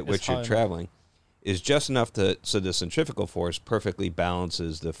speed at which you're traveling is just enough so the centrifugal force perfectly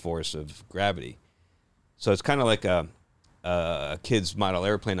balances the force of gravity. So it's kind of like a kid's model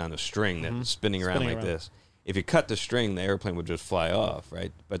airplane on a string that's spinning around like this. If you cut the string, the airplane would just fly off,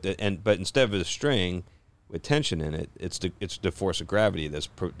 right? But instead of a string with tension in it, it's the force of gravity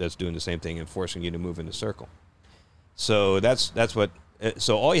that's doing the same thing and forcing you to move in a circle. So that's what.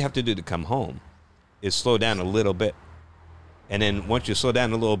 So all you have to do to come home is slow down a little bit, and then once you slow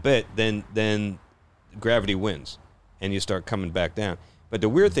down a little bit, then gravity wins, and you start coming back down. But the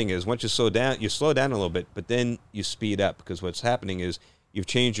weird thing is, once you slow down a little bit, but then you speed up because what's happening is you've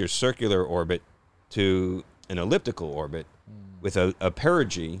changed your circular orbit to an elliptical orbit with a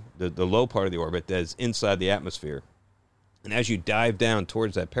perigee, the low part of the orbit that's inside the atmosphere. And as you dive down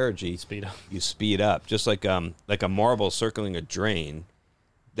towards that perigee, you speed up, just like a marble circling a drain.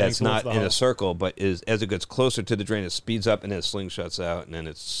 That's not in a circle, but as it gets closer to the drain, it speeds up and then it slingshots out, and then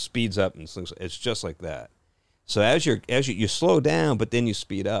it speeds up and slingshots. It's just like that. So as you slow down, but then you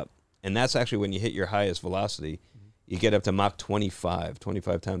speed up, and that's actually when you hit your highest velocity. You get up to Mach 25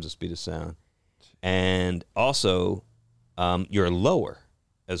 times the speed of sound, and also you're lower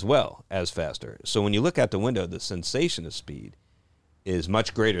as well as faster. So when you look out the window, the sensation of speed is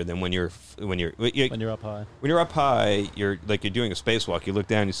much greater than when you're up high. When you're up high, you're doing a spacewalk. You look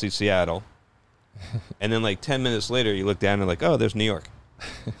down, you see Seattle, and then like 10 minutes later, you look down and like, oh, there's New York.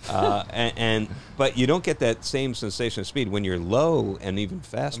 But you don't get that same sensation of speed when you're low and even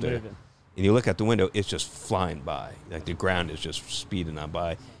faster. and you look out the window, it's just flying by. Like the ground is just speeding on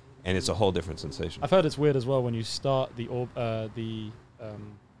by, and it's a whole different sensation. I've heard it's weird as well when you start the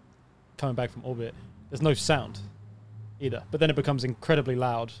coming back from orbit. There's no sound either, but then it becomes incredibly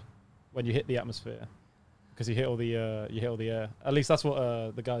loud when you hit the atmosphere because you hit all the air. At least that's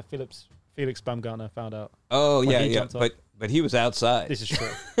what the guy Felix Baumgartner found out. Oh yeah. But he was outside. This is true.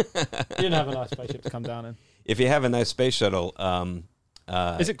 He didn't have a nice spaceship to come down in. If you have a nice space shuttle,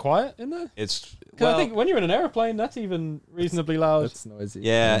 is it quiet in there? It's I think when you're in an airplane, that's even reasonably loud. It's noisy.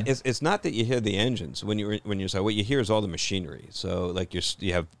 Yeah, it's not that you hear the engines when you're inside. What you hear is all the machinery. So like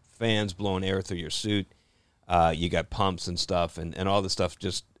you have fans blowing air through your suit. You got pumps and stuff, and all the stuff.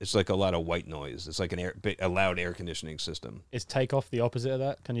 It's like a lot of white noise. It's like a loud air conditioning system. Is takeoff the opposite of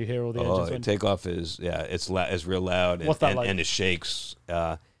that? Can you hear all the engines? Oh, takeoff is it's real loud. And, what's that like? And it shakes.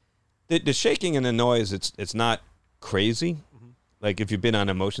 The shaking and the noise. It's not crazy. Mm-hmm. Like if you've been on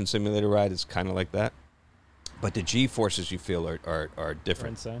a motion simulator ride, it's kind of like that. But the G forces you feel are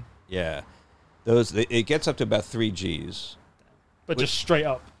different. They're insane. Yeah, it gets up to about 3 Gs. But just straight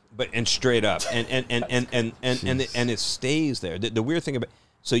up. And straight up, and it stays there. The weird thing about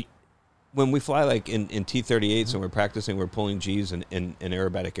when we fly like in T-38s and we're practicing, we're pulling Gs in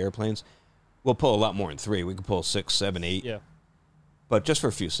aerobatic airplanes. We'll pull a lot more in 3. We can pull 6, 7, 8. Yeah. But just for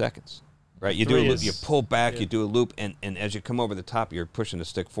a few seconds, right? You do a loop, you pull back, you do a loop, and as you come over the top, you're pushing the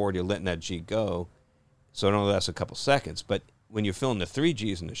stick forward. You're letting that G go, so it only lasts a couple seconds. But when you're filling the 3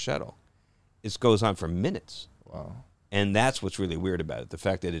 Gs in the shuttle, it goes on for minutes. Wow. And that's what's really weird about it, the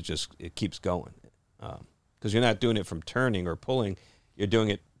fact that it keeps going. Because you're not doing it from turning or pulling. You're doing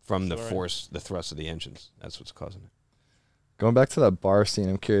it from the thrust of the engines. That's what's causing it. Going back to that bar scene,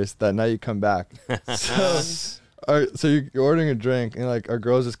 I'm curious. That night you come back. So you're ordering a drink, and like, are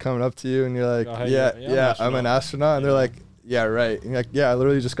girls just coming up to you, and you're like, I'm an astronaut. And they're like, yeah, right. And you're like, yeah, I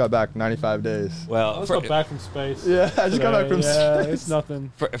literally just got back 95 days. Well, I just got back from space. Yeah, I just got back from space. It's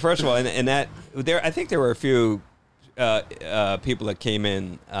nothing. First of all, and that I think there were a few people that came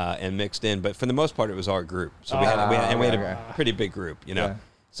in and mixed in, but for the most part, it was our group. So we had a pretty big group, you know. Yeah.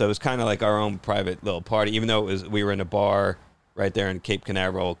 So it was kind of like our own private little party, even though we were in a bar right there in Cape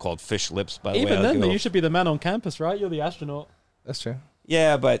Canaveral called Fish Lips. By the way, even then, you should be the man on campus, right? You're the astronaut. That's true.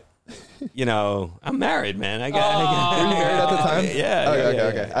 Yeah, but you know, I'm married, man. Were you married at the time? Yeah.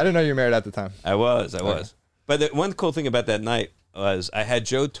 Okay. I didn't know you were married at the time. I was. But the one cool thing about that night was I had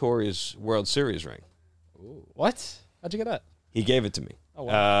Joe Torre's World Series ring. Ooh. What? How'd you get that? He gave it to me. Oh,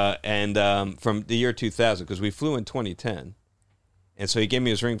 wow. And from the year 2000, because we flew in 2010. And so he gave me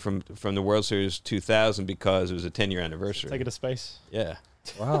his ring from the World Series 2000 because it was a 10-year anniversary. Take it to space. Yeah.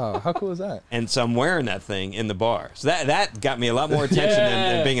 Wow, how cool is that? And so I'm wearing that thing in the bar. So that got me a lot more attention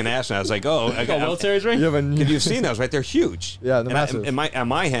than being an astronaut. I was like, I got a World Series ring? You've seen those, right? They're huge. Yeah, they're massive. On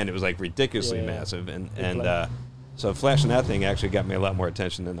my hand, it was like ridiculously massive. And so flashing that thing actually got me a lot more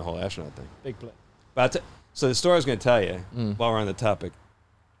attention than the whole astronaut thing. Big play. But so the story I was going to tell you while we're on the topic,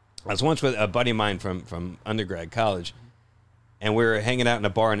 I was once with a buddy of mine from undergrad college, and we were hanging out in a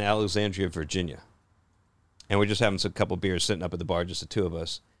bar in Alexandria, Virginia. And we're just having a couple beers sitting up at the bar, just the two of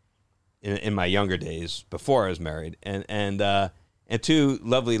us, in my younger days, before I was married. And 2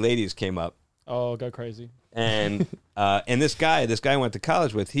 lovely ladies came up. Oh, go crazy. And this guy I went to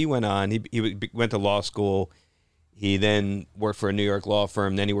college with, he went on, he went to law school. He then worked for a New York law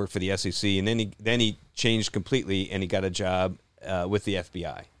firm. Then he worked for the SEC. And then he changed completely, and he got a job with the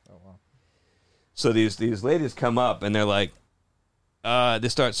FBI. Oh, wow. So these ladies come up, and they're like, they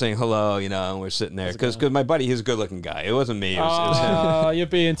start saying hello, you know, and we're sitting there. Because my buddy, he's a good-looking guy. It wasn't me. It was him. You're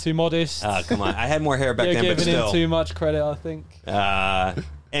being too modest. Come on. I had more hair back then, You're but giving still. him too much credit, I think.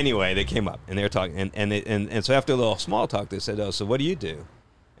 Anyway, they came up, and they were talking. And so after a little small talk, they said, oh, so what do you do?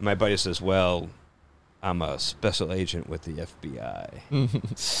 And my buddy says, well, I'm a special agent with the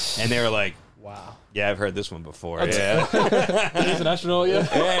FBI. And they were like, wow. Yeah, I've heard this one before. Yeah. He's an astronaut, yeah.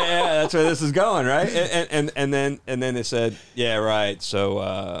 Yeah, that's where this is going, right? And then they said, yeah, right.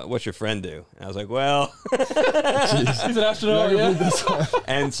 So what's your friend do? And I was like, well, he's an astronaut, yeah.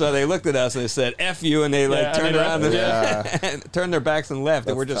 And so they looked at us and they said, F you, and they turned around and turned their backs and left,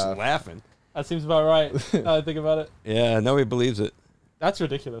 and we're just laughing. That seems about right. Now I think about it. Yeah, nobody believes it. That's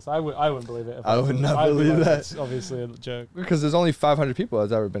ridiculous. I wouldn't believe it. I would not believe that. It's obviously a joke. Because there's only 500 people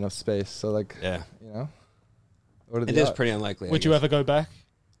that's ever been up space. So, like, yeah, you know, what are it is pretty unlikely. Would you ever go back?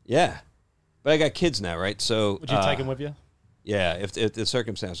 Yeah, but I got kids now, right? So would you take them with you? Yeah, if the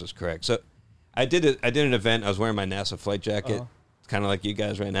circumstance was correct. So I did an event. I was wearing my NASA flight jacket, kind of like you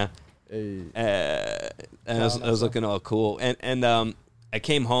guys right now. Hey. And I was looking all cool. And I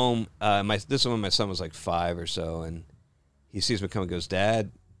came home. This is when my son was like 5 or so, and he sees me come and goes,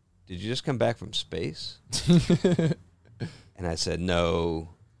 Dad, did you just come back from space? And I said, no.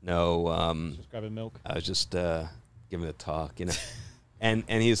 Just grabbing milk. I was just giving a talk, you know. and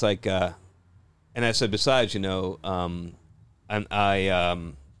he's like, and I said, besides, you know,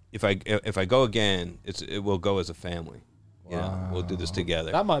 if I go again, it will go as a family. You know, we'll do this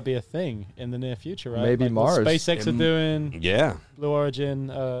together. That might be a thing in the near future, right? Maybe like Mars. What SpaceX are doing. Yeah. Blue Origin,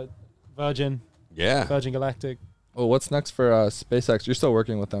 Virgin. Yeah. Virgin Galactic. Well, what's next for SpaceX? You're still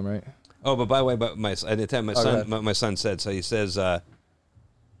working with them, right? Oh, but by the way, I did tell my son. My son said so. He says,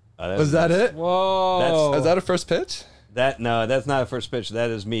 "Was that it? Whoa! Is that a first pitch?" No, that's not a first pitch. That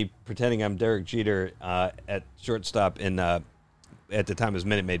is me pretending I'm Derek Jeter at shortstop in at the time it was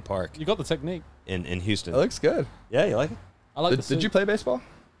Minute Maid Park You got the technique. in Houston. That looks good. Yeah, you like it? I like. Did you play baseball?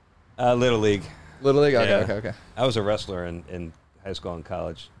 Little League. Little League. Yeah. Okay. I was a wrestler in high school and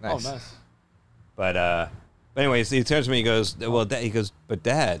college. Nice. Oh, nice. But anyways, he turns to me. He goes, "Well, but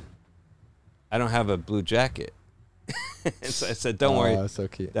Dad, I don't have a blue jacket." And so I said, "Don't worry, That's so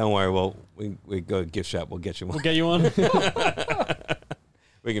cute. don't worry. Well, we go to gift shop. We'll get you one. We'll get you on.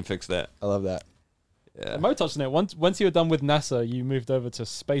 We can fix that." I love that. Yeah. Mo touched on it. Once you were done with NASA, you moved over to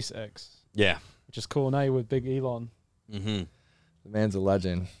SpaceX, Yeah. which is cool. Now you're with Big Elon. Mm-hmm. The man's a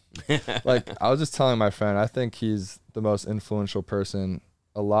legend. Like, I was just telling my friend, I think he's the most influential person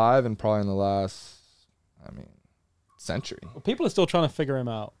alive and probably in the last, century. Well, people are still trying to figure him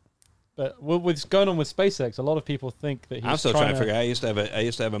out. But with what's going on with SpaceX, a lot of people think that he's I'm still trying to figure. I used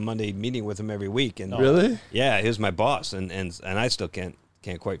to have a Monday meeting with him every week, and Really? yeah, he was my boss, and I still can't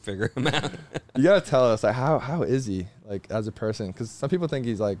quite figure him out. You gotta tell us, like, how is he, like, as a person? Because some people think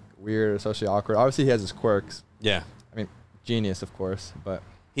he's, like, weird or socially awkward. Obviously, he has his quirks. Yeah. Genius, of course, but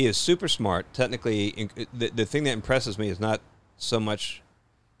He is super smart. Technically, the thing that impresses me is not so much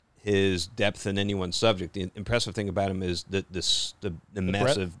his depth in any one subject. The impressive thing about him is the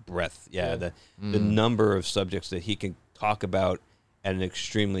massive breadth. Yeah, the number of subjects that he can talk about at an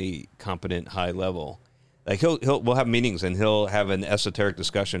extremely competent high level. Like we'll have meetings and he'll have an esoteric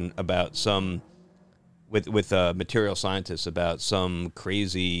discussion about with material scientists about some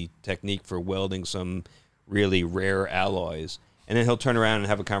crazy technique for welding some really rare alloys, and then he'll turn around and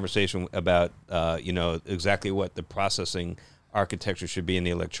have a conversation about exactly what the processing architecture should be in the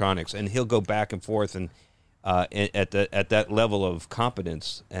electronics, and he'll go back and forth and at that level of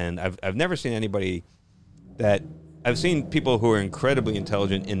competence. And I've never seen anybody that I've seen people who are incredibly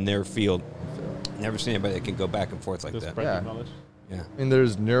intelligent in their field. Never seen anybody that can go back and forth like that. Spread Yeah. knowledge. Yeah.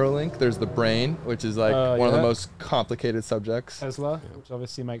 there's Neuralink, there's the brain, which is like one of the yeah. most complicated subjects. Tesla, which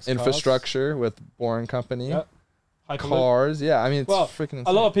obviously makes Infrastructure with Boring Company, Cars. Yep. Hyperloop. cars. Yeah, it's Well, freaking insane.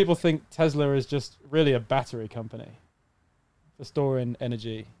 a lot of people think Tesla is just really a battery company for storing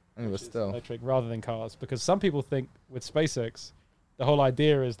energy, But which is still, electric, rather than cars. Because some people think with SpaceX, the whole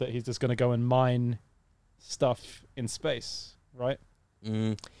idea is that he's just going to go and mine stuff in space, right?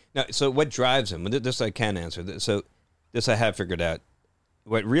 Now, so what drives him? This I can answer. So this I have figured out.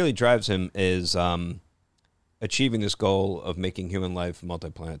 What really drives him is achieving this goal of making human life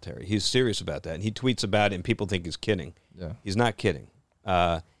multiplanetary. He's serious about that, and he tweets about it, and people think he's kidding. yeah. He's not kidding.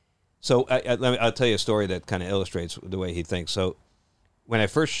 So I'll tell you a story that kind of illustrates the way he thinks. So when I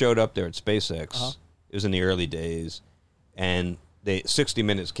first showed up there at SpaceX, it was in the early days, and 60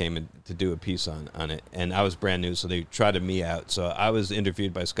 Minutes came in to do a piece on it, and I was brand new, so they trotted me out. So I was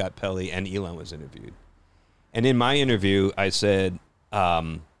interviewed by Scott Pelley, and Elon was interviewed. And in my interview, I said,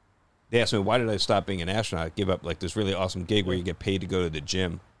 they asked me, why did I stop being an astronaut, give up like this really awesome gig where you get paid to go to the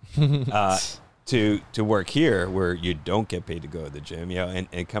gym, to work here where you don't get paid to go to the gym,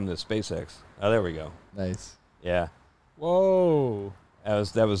 and come to SpaceX. Oh, there we go. Nice. Yeah. Whoa. That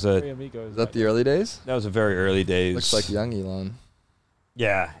was Three amigos Is that the early days? that was a very early days. Looks like young Elon.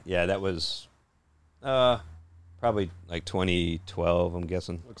 Yeah, that was probably like 2012, I'm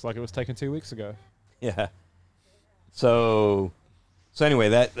guessing. Looks like it was taken 2 weeks ago. Yeah. So anyway,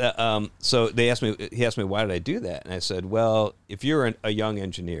 so he asked me, why did I do that? And I said, well, if you're a young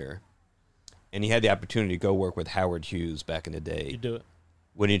engineer and you had the opportunity to go work with Howard Hughes back in the day, You do it.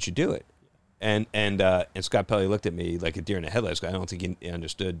 wouldn't you do it? And Scott Pelley looked at me like a deer in the headlights. I don't think he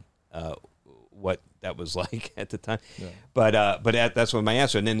understood what that was like at the time. Yeah. But that's what my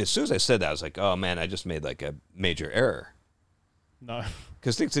answer. And then as soon as I said that, I was like, oh man, I just made like a major error, No.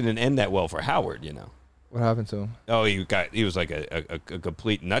 because things didn't end that well for Howard, What happened to him? Oh, he was like a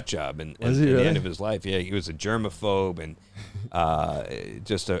complete nut job in Was he the really? end of his life. Yeah, he was a germaphobe and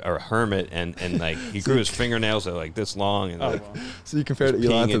just a hermit, and like he grew his fingernails are like this long, and like, So you compared was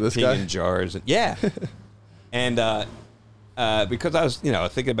Elon peeing to this guy? in jars. And, yeah, and because I was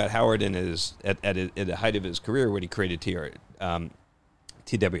thinking about Howard in at the height of his career when he created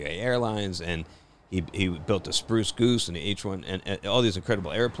TWA Airlines, and he built the Spruce Goose and the H-1 and all these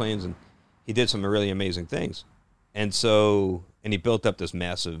incredible airplanes, and he did some really amazing things. And he built up this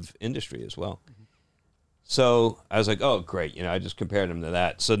massive industry as well. Mm-hmm. So I was like, oh, great. I just compared him to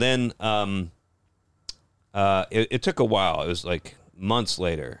that. So then it took a while. It was like months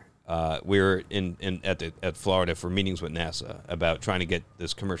later. We were at Florida for meetings with NASA about trying to get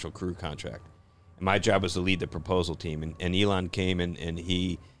this commercial crew contract. And my job was to lead the proposal team. And Elon came and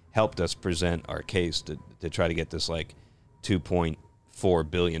he helped us present our case to try to get this like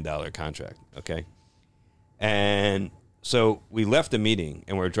 $2.4 billion contract. Okay. And so we left the meeting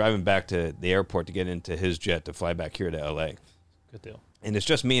and we're driving back to the airport to get into his jet to fly back here to LA. Good deal. And it's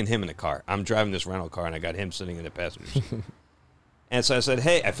just me and him in the car. I'm driving this rental car and I got him sitting in the passenger seat. And so I said,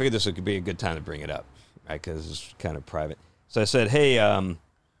 hey, I figured this could be a good time to bring it up, right? Because it's kind of private. So I said, hey,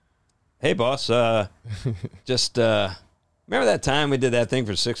 boss, just remember that time we did that thing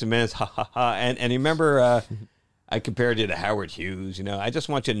for 60 minutes? Ha, ha, ha. And you remember I compared you to Howard Hughes? I just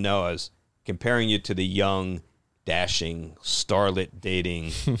want you to know I was comparing you to the young, dashing, starlet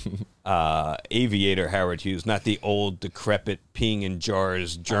dating aviator Howard Hughes, not the old, decrepit, peeing in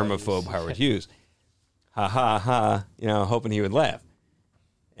jars, germaphobe Howard Hughes. Ha ha ha! Hoping he would laugh,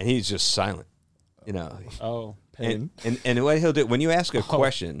 and he's just silent. Oh, pain. And what he'll do when you ask a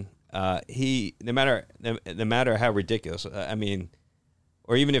question, he no matter how ridiculous,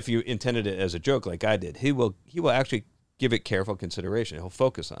 or even if you intended it as a joke like I did, he will actually give it careful consideration. He'll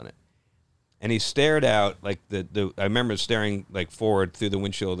focus on it. And he stared out like I remember staring like forward through the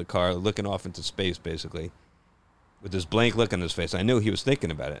windshield of the car, looking off into space, basically, with this blank look on his face. I knew he was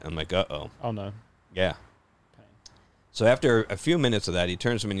thinking about it. I'm like, uh-oh. Oh, no. Yeah. So after a few minutes of that, he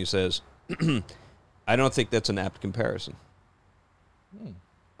turns to me and he says, I don't think that's an apt comparison.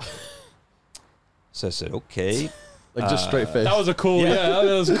 So I said, okay. Like just straight face. That was a cool, that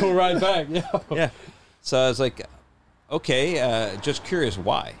was a cool ride back. Yeah. Yeah. So I was like, okay, just curious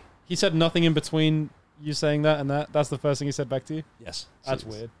why. He said nothing in between you saying that and that? That's the first thing he said back to you? Yes. That's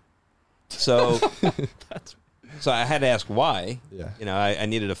weird. So so I had to ask why. Yeah. I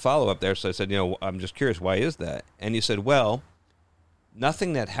needed a follow-up there. So I said, I'm just curious, why is that? And he said, well,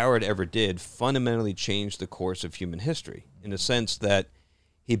 nothing that Howard ever did fundamentally changed the course of human history in the sense that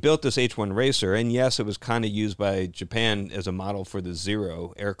he built this H-1 racer, and yes, it was kind of used by Japan as a model for the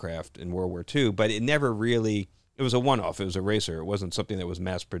Zero aircraft in World War II, but it never really, it was a one-off. It was a racer. It wasn't something that was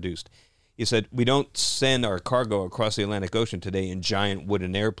mass-produced. He said, we don't send our cargo across the Atlantic Ocean today in giant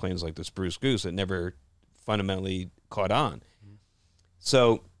wooden airplanes like the Spruce Goose. It never fundamentally caught on.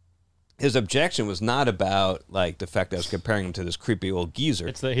 So his objection was not about like the fact that I was comparing him to this creepy old geezer.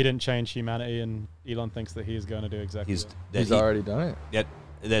 It's that he didn't change humanity, and Elon thinks that he is going to do exactly that. He's already done it.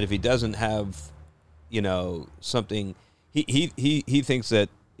 That if he doesn't have, something, he thinks that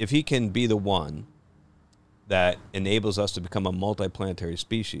if he can be the one that enables us to become a multiplanetary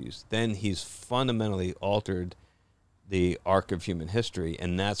species, then he's fundamentally altered the arc of human history,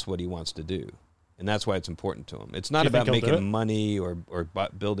 and that's what he wants to do. And that's why it's important to him. It's not about making money or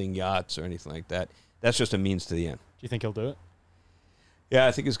building yachts or anything like that. That's just a means to the end. Do you think he'll do it? Yeah,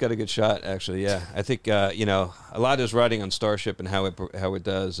 I think he's got a good shot, actually. Yeah, I think a lot is riding on Starship and how it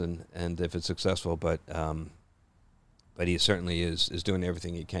does, and if it's successful. But he certainly is doing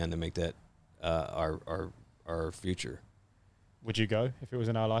everything he can to make that our future. Would you go if it was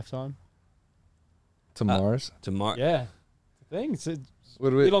in our lifetime? To Mars? To Mars? Yeah. The thing.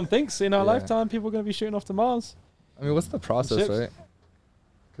 Elon thinks in our lifetime people are going to be shooting off to Mars. I mean, what's the process, right?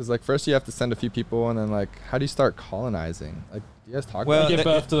 Because like first you have to send a few people, and then like how do you start colonizing? Like, do you guys talk about give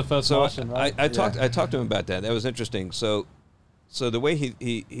birth to the first Martian, right? I talked to him about that. That was interesting. So the way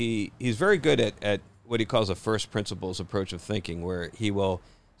he's very good at what he calls a first principles approach of thinking, where he will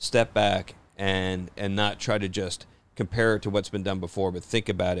step back and not try to just compare it to what's been done before, but think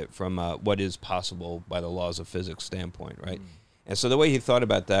about it from what is possible by the laws of physics standpoint, right? And so the way he thought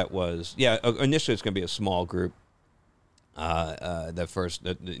about that was, initially it's going to be a small group. The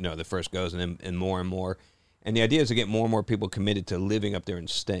first goes, and more, and the idea is to get more and more people committed to living up there and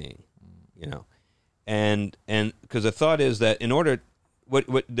staying, and because the thought is that in order, what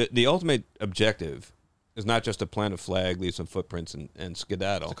the ultimate objective is not just to plant a flag, leave some footprints, and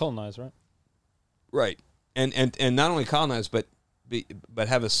skedaddle. To colonize, right? Right, and not only colonize, but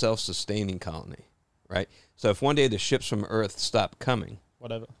have a self-sustaining colony, right? So if one day the ships from Earth stop coming,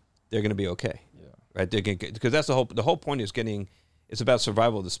 whatever, they're going to be okay. Right, because that's the whole point is it's about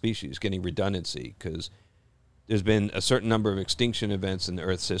survival of the species, getting redundancy, because there's been a certain number of extinction events in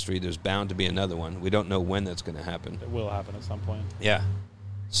Earth's history. There's bound to be another one. We don't know when that's going to happen. It will happen at some point. Yeah.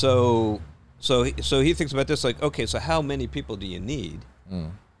 So he thinks about this like, okay, so how many people do you need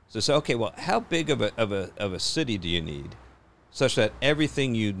So say, okay, well, how big of a city do you need, such that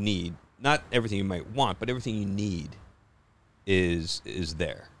everything you need, not everything you might want, but everything you need, is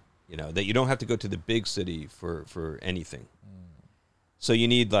there. You know, that you don't have to go to the big city for anything. So you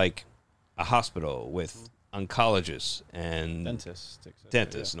need like a hospital with oncologists and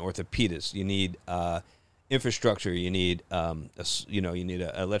Dentists and orthopedists. You need infrastructure. You need you need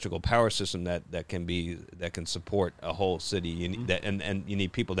an electrical power system that can support a whole city. You need that, and you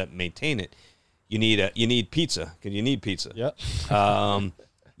need people that maintain it. You need pizza, because you need pizza. Yeah.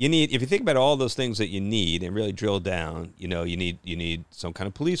 You need, if you think about all those things that you need and really drill down, you need some kind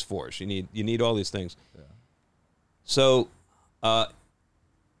of police force. You need all these things. Yeah. So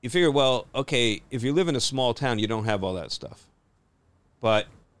you figure, well, okay, if you live in a small town, you don't have all that stuff. But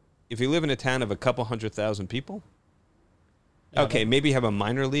if you live in a town of a couple 100,000 people, okay, maybe you have a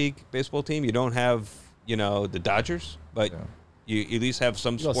minor league baseball team. You don't have, the Dodgers, but you at least have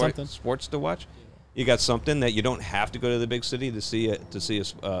some sports to watch. You got something that you don't have to go to the big city to see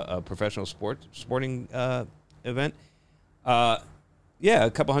a professional sporting event. A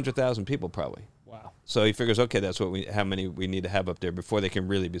couple 100,000 people probably. Wow. So he figures, okay, that's how many we need to have up there before they can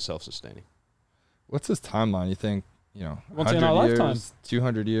really be self-sustaining. What's his timeline? You think, wants it in our 100 years, lifetime.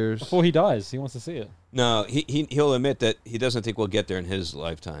 200 years? Before he dies, he wants to see it. No, he'll admit that he doesn't think we'll get there in his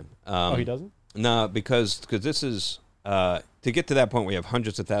lifetime. He doesn't? No, because this is to get to that point where you have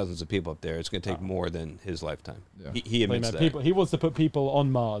hundreds of thousands of people up there. It's going to take more than his lifetime. Yeah. He admits that. He wants to put people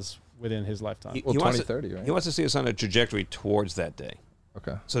on Mars within his lifetime. He 2030, right? He wants to see us on a trajectory towards that day.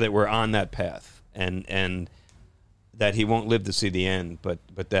 Okay. So that we're on that path, and that he won't live to see the end, but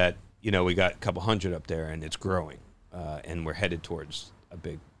that we got a couple hundred up there and it's growing, and we're headed towards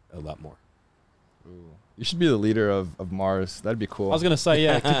a lot more. Ooh. You should be the leader of Mars. That'd be cool. I was gonna say,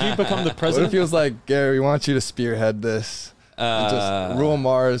 yeah. Could you become the What president? if he was like, Gary, we want you to spearhead this, and just rule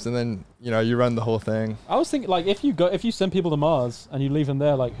Mars, and then you run the whole thing. I was thinking, like, if you send people to Mars and you leave them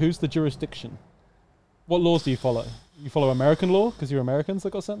there, like, who's the jurisdiction? What laws do you follow? You follow American law because you're Americans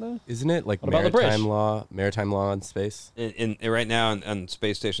that got sent there? Isn't it like What about the British? maritime law in space? In right now on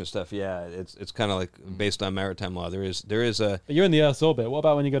space station stuff, yeah, it's kind of like based on maritime law. There is a. But you're in the Earth's orbit. What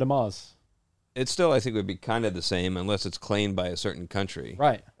about when you go to Mars? It still, I think, would be kind of the same unless it's claimed by a certain country.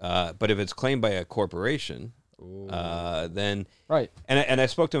 Right. But if it's claimed by a corporation, then right. And I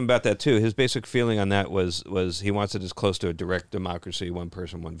spoke to him about that too. His basic feeling on that was he wants it as close to a direct democracy, one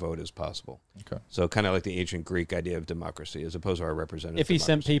person, one vote, as possible. Okay. So kind of like the ancient Greek idea of democracy, as opposed to our representative. If he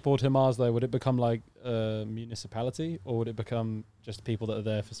sent democracy. people to Mars, though, would it become like a municipality, or would it become just people that are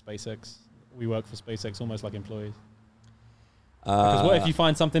there for SpaceX? We work for SpaceX almost like employees. Because what if you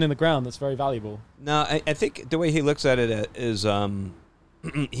find something in the ground that's very valuable? No, I think the way he looks at it is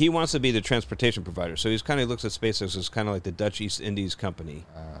he wants to be the transportation provider. So he's kind of looks at SpaceX as kind of like the Dutch East Indies company,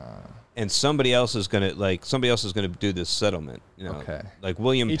 and somebody else is gonna do this settlement. Okay. Like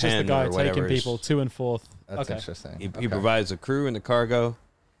William He's just the Penn guy or whatever. taking people to and forth. That's okay. interesting. He provides the crew and the cargo,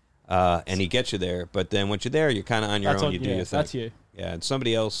 and he gets you there. But then once you're there, you're kind of on your own. You do your thing. That's you. Yeah, and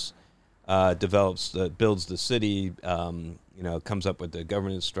somebody else builds the city. Comes up with the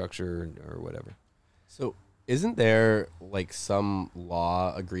governance structure or whatever. So isn't there like some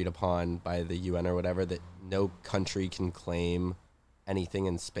law agreed upon by the UN or whatever that no country can claim anything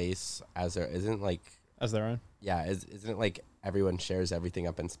in space as their as their own? Yeah, isn't it like everyone shares everything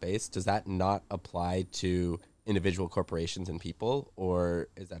up in space? Does that not apply to individual corporations and people, or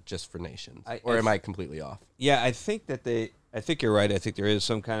is that just for nations? Am I completely off? Yeah, I think you're right. I think there is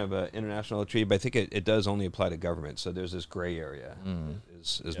some kind of an international treaty, but I think it does only apply to government. So there's this gray area,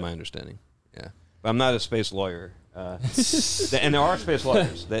 is my understanding. Yeah, but I'm not a space lawyer. And there are space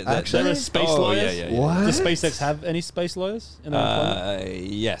lawyers. Actually, there are space lawyers? Yeah. What? Does SpaceX have any space lawyers in their employment?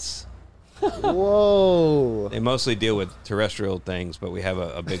 Yes. Whoa. They mostly deal with terrestrial things, but we have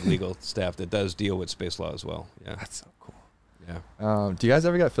a big legal staff that does deal with space law as well. Yeah, That's so cool. Yeah. Do you guys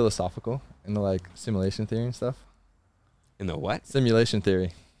ever get philosophical in the simulation theory and stuff? In the what? Simulation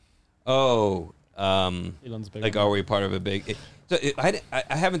theory. Oh, Elon's big. like, are we part of a big? I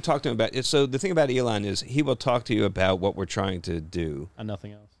haven't talked to him about it. So the thing about Elon is he will talk to you about what we're trying to do, and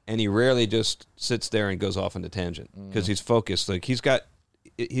nothing else. and he rarely just sits there and goes off on a tangent because he's focused. Like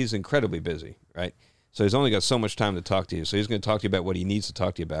he's incredibly busy, right? So he's only got so much time to talk to you. So he's going to talk to you about what he needs to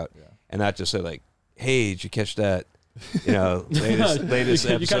talk to you about, and not just say like, "Hey, did you catch that? Latest You catch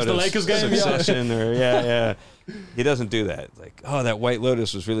episode the of Lakers game? Succession?" Or yeah. He doesn't do that. Like, oh, that White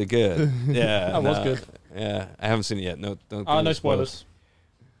Lotus was really good. Yeah, That was good. Yeah, I haven't seen it yet. No, don't. No spoilers.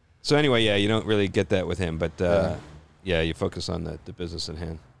 So anyway, yeah, you don't really get that with him, but you focus on the business at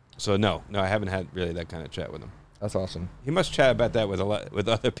hand. So no, I haven't had really that kind of chat with him. That's awesome. He must chat about that with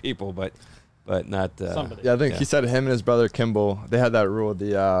other people, but not Somebody. Yeah, I think he said him and his brother Kimball, they had that rule,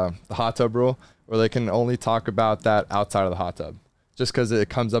 the hot tub rule, where they can only talk about that outside of the hot tub, just because it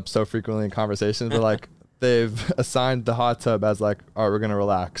comes up so frequently in conversations. But like they've assigned the hot tub as like, all right, we're gonna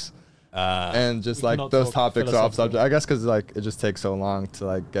relax, and just like those topics are off subject. I guess because like it just takes so long to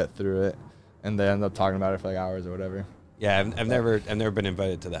like get through it, and they end up talking about it for like hours or whatever. Yeah, I've never been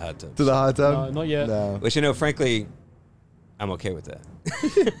invited to the hot tub. To the hot tub? No, not yet. No. Which, you know, frankly, I'm okay with that.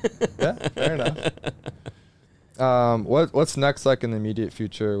 Yeah, fair enough. What's next, like in the immediate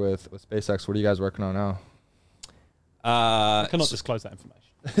future with SpaceX? What are you guys working on now? I cannot disclose that information.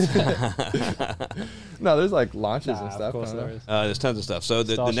 No, there's like launches and Of stuff. course there is. There's tons of stuff. So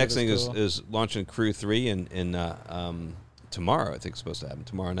the Starship next thing is cool. is launching Crew 3 in tomorrow. I think it's supposed to happen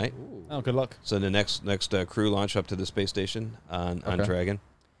tomorrow night. Oh, good luck. So the next crew launch up to the space station on Okay. Dragon.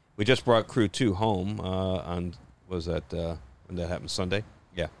 We just brought Crew 2 home on, was that, when that happened, Sunday?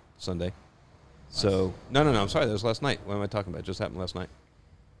 Yeah, Sunday. So, no, I'm sorry, that was last night. What am I talking about? It just happened last night.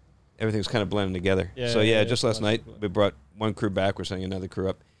 Everything's kind of blending together. Yeah, So, yeah, just last night, we brought one crew back. We're sending another crew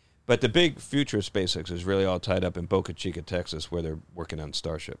up. But the big future of SpaceX is really all tied up in Boca Chica, Texas, where they're working on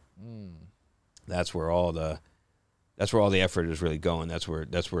Starship. That's where all the effort is really going. That's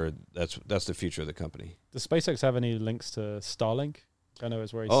the future of the company. Does SpaceX have any links to Starlink? I know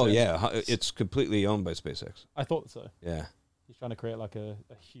it's where he's It's completely owned by SpaceX. I thought so. Yeah. He's trying to create like a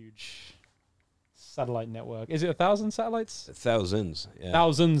huge satellite network. Is it 1,000 satellites? Thousands. Yeah.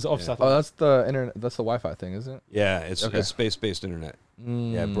 Thousands of Oh, satellites. that's the internet. That's the Wi-Fi thing, isn't it? Yeah, it's Okay. space-based internet.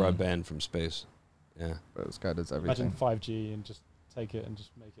 Yeah, broadband from space. Yeah. Bro, this guy does Imagine everything. 5G and just take it and just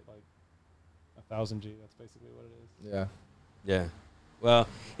make it like 1,000G. That's basically what it is. Yeah. Yeah. Well,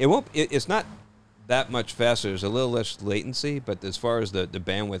 it won't. It's not that much faster. There's a little less latency, but as far as the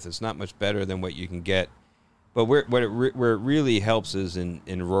bandwidth, it's not much better than what you can get. But where it really helps is in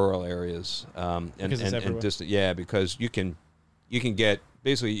rural areas and distant. Yeah, because you can get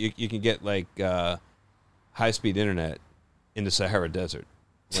basically you can get like high speed internet in the Sahara Desert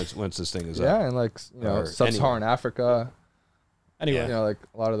once this thing is up. Yeah, and like Or sub-Saharan Africa. Anyway, Like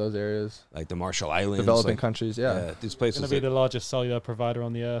a lot of those areas, like the Marshall Islands, developing like, countries. Yeah. these it's places. going to be the largest cellular provider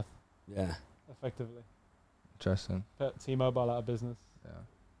on the earth, Yeah. effectively. Interesting. Put T-Mobile out of business. Yeah.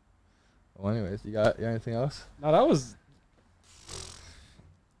 Well, anyways, you got anything else? No, that was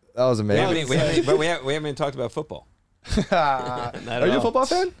That was amazing. We haven't even talked about football. Are Not at you a all. football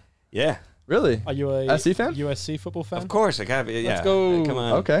fan? Yeah. Really? Are you a SC fan? USC football fan? Of course, I got it. Yeah. Let's go. Come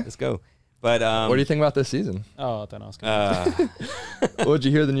on. Okay. Let's go. But What do you think about this season? Oh, don't ask. What did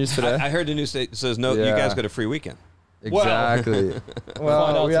you hear the news today? I heard the news says no. You Yeah. guys got a free weekend. Exactly. Find Well,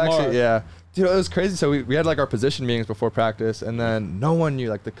 out we tomorrow. actually, yeah. Dude, it was crazy. So we had like our position meetings before practice, and then no one knew,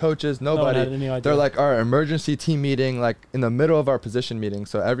 like the coaches, one nobody. had any idea. They're like our emergency team meeting, like in the middle of our position meeting.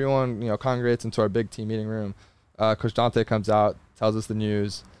 So everyone, congregates into our big team meeting room. Coach Dante comes out, tells us the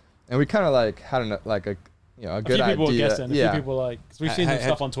news, and we kind of like had a good a few people were idea. guessing. A Yeah. few people because we've seen I-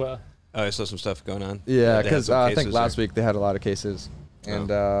 stuff on Twitter. Oh, I saw some stuff going on. Yeah, They had because some I think cases last or- week they had a lot of cases, and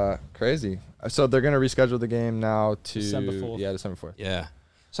crazy. So they're gonna reschedule the game now to December 4th. Yeah, December 4th. Yeah.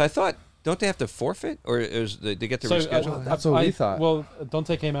 So I thought, don't they have to forfeit, or they get to reschedule? That's what we thought. Well,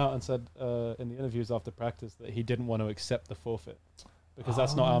 Dante came out and said in the interviews after practice that he didn't want to accept the forfeit because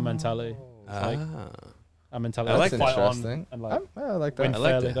that's not our mentality. It's like our mentality. I like is that. fight on Interesting. and like I like win that. I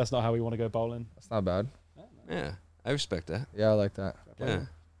like fairly. that. That's not how we want to go bowling. That's not bad. Yeah, I respect that. Yeah, I like that. Yeah,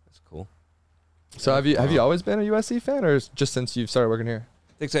 that's cool. So have you always been a USC fan, or just since you've started working here?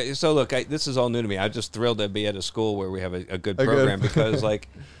 So look, this is all new to me. I'm just thrilled to be at a school where we have a good A good- program because like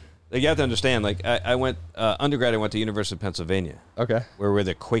you have to understand. Like I went undergrad. I went to University of Pennsylvania, Okay. where we're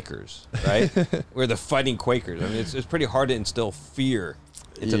the Quakers, right? We're the fighting Quakers. I mean, it's pretty hard to instill fear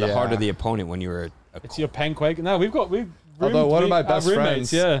into the heart Yeah. of the opponent when you're It's your Penn Quake. No, we've Although one of my our best roommates,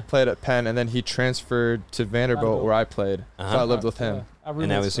 friends yeah. played at Penn, and then he transferred to Vanderbilt, where I played. So I lived with him. Our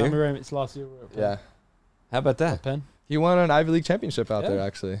And I roommates, was here? our roommates last year were at Penn. Yeah. How about that? Penn. He won an Ivy League championship out there,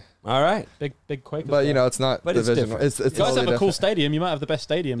 actually. All right. Big Quakers. But fan. it's not But it's divisional. different. It's You guys totally have a cool different. stadium. You might have the best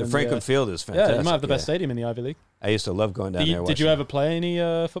stadium. The in Franklin the, Field is fantastic. Yeah, you might have the best stadium in the Ivy League. I used to love going down there. Did you ever play any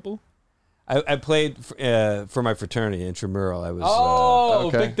football? I played for my fraternity intramural. I was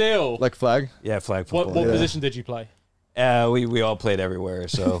okay. big deal. Like flag? flag football. What Yeah. position did you play? We all played everywhere.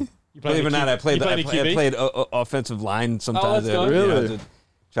 So You played believe it or not, I played any QB? offensive line sometimes. let's go. Really?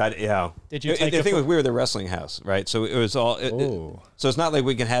 Tried to, Did you take the a thing fo- was we were the wrestling house, right? So it was all. So it's not like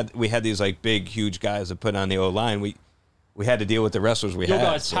we had these like big, huge guys that put on the O line. We had to deal with the wrestlers we Your had.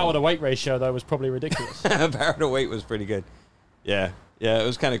 guys' power to weight ratio though was probably ridiculous. Power to weight was pretty good. Yeah, it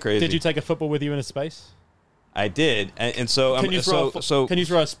was kind of crazy. Did you take a football with you in a space? I did, and so Can you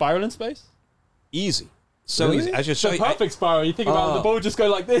throw a spiral in space? Easy. So Really? easy. I should It's show a you. perfect spiral. You think about it, the ball would just go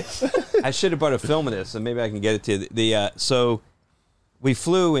like this. I should have brought a film of this, and maybe I can get it to you. So we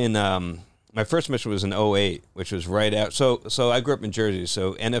flew in. My first mission was in 2008, which was right out. So I grew up in Jersey.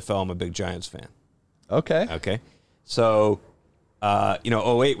 So NFL, I'm a big Giants fan. Okay. Okay. So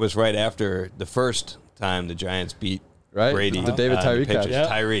 2008 was right after the first time the Giants beat Brady. The David Tyree catch. Patriots.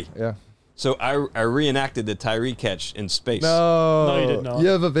 Tyree. Yeah. So I reenacted the Tyree catch in space. No, you did not. You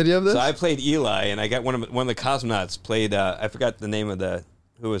have a video of this? So I played Eli, and I got one of the cosmonauts played. I forgot the name of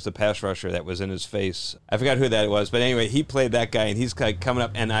who was the pass rusher that was in his face. I forgot who that was, but anyway, he played that guy, and he's like coming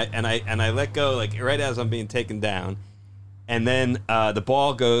up, and I let go like right as I'm being taken down, and then the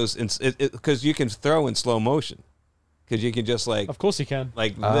ball goes because you can throw in slow motion. Because you can just Of course you can.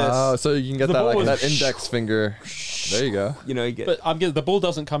 like this. Oh, so you can get The that ball like was- that index finger. There you go. You get. But I'm getting the ball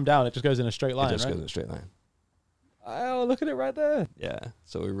doesn't come down; it just goes in a straight line, it just right? goes in a straight line. Oh, look at it right there. Yeah.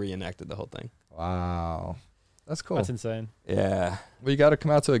 So we reenacted the whole thing. Wow, that's cool. That's insane. Yeah. Well, you got to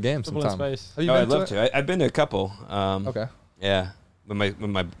come out to a game Football in sometime. space. Have you Oh, been I'd love it? to. I've been to a couple. Okay. Yeah, with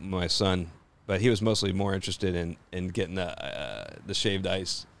my son, but he was mostly more interested in getting the shaved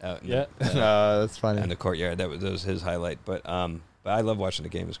ice out. Yeah. That's funny. In the courtyard. That was his highlight. But I love watching the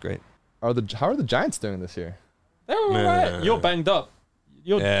game. It's great. How are the Giants doing this year? They're all right. You're banged up.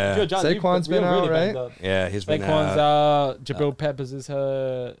 You're Saquon's been out, right? Yeah, he's been Saquon's out. out. Jabril Peppers is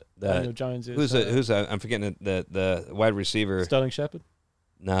hurt. Daniel Jones is Who's I'm forgetting the wide receiver. Sterling Shepard.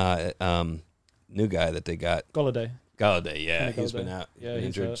 Nah, new guy that they got. Galladay. Yeah, Kenny he's Galladay. been out. He's Yeah, been he's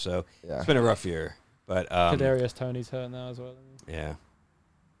injured. hurt. So Yeah. it's been a rough year. But Kadarius Toney's hurt now as well. yeah.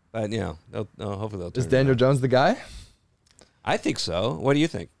 But they'll hopefully they'll. Is turn it Daniel around. Jones the guy? I think so. What do you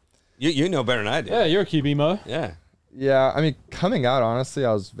think? You know better than I do. Yeah, you're a QB, Mo. Yeah. Yeah, I mean, coming out, honestly,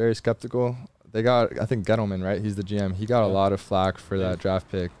 I was very skeptical. They got, I think, Gettleman, right? He's the GM. He got a lot of flack for that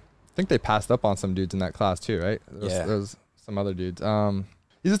draft pick. I think they passed up on some dudes in that class too, right? There was some other dudes.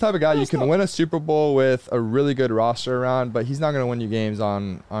 He's the type of guy you can win a Super Bowl with a really good roster around, but he's not going to win you games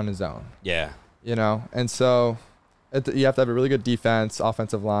on his own. Yeah. And so you have to have a really good defense,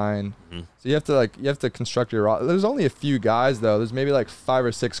 offensive line. Mm-hmm. So you have to construct your roster. There's only a few guys though. There's maybe like 5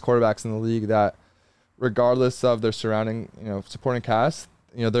 or 6 quarterbacks in the league that, regardless of their surrounding, supporting cast,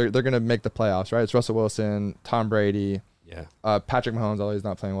 they're going to make the playoffs, right? It's Russell Wilson, Tom Brady, Patrick Mahomes, although he's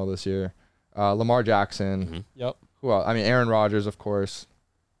not playing well this year, Lamar Jackson. Mm-hmm. Yep. Who else? I mean, Aaron Rodgers, of course.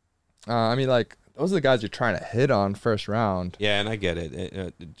 Those are the guys you're trying to hit on first round. Yeah, and I get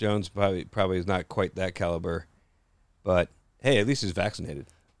it. Jones probably is not quite that caliber, but hey, at least he's vaccinated.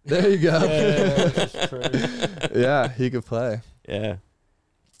 There you go. Yeah, that's true. Yeah, he could play. Yeah.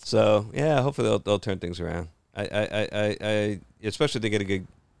 So yeah, hopefully they'll turn things around. I especially if they get a good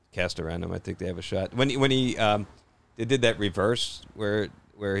cast around him. I think they have a shot. When he they did that reverse where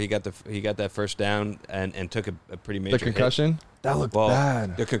he got that first down and took a pretty major The concussion? hit. That looked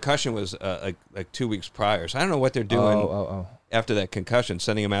bad. The concussion was like 2 weeks prior. So I don't know what they're doing after that concussion,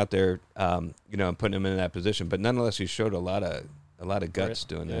 sending him out there, and putting him in that position. But nonetheless, he showed a lot of guts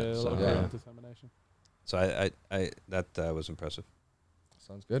doing that. So determination. So I that was impressive.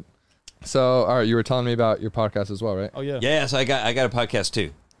 Sounds good. So, all right, you were telling me about your podcast as well, right? Oh yeah. Yeah, so I got a podcast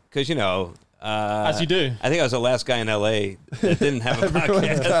too, because as you do. I think I was the last guy in LA that didn't have a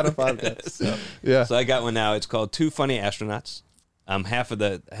podcast. Got a podcast. So I got one now. It's called Two Funny Astronauts. Half of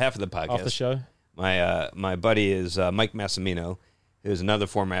the podcast. Off the show. My buddy is Mike Massimino, who's another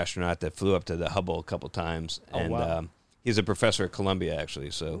former astronaut that flew up to the Hubble a couple times, and he's a professor at Columbia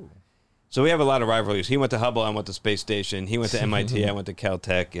actually. So we have a lot of rivalries. He went to Hubble, I went to Space Station. He went to MIT, I went to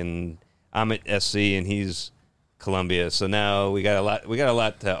Caltech, and I'm at SC, and he's Columbia. So now we got a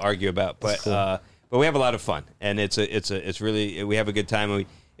lot to argue about, but we have a lot of fun, and it's really, we have a good time.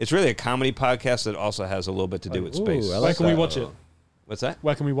 It's really a comedy podcast that also has a little bit to do with space. Where can we watch it? What's that?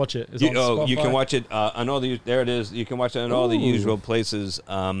 Where can we watch it? Is it on you can Spotify? watch it on all the. There it is. You can watch it on all the usual places.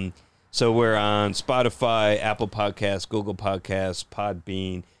 So we're on Spotify, Apple Podcasts, Google Podcasts,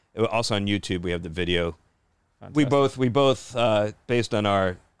 Podbean. Also on YouTube, we have the video. Fantastic. We both based on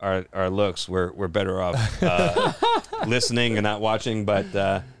our looks, we're better off listening and not watching, but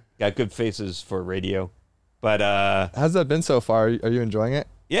got good faces for radio. But how's that been so far? Are you enjoying it?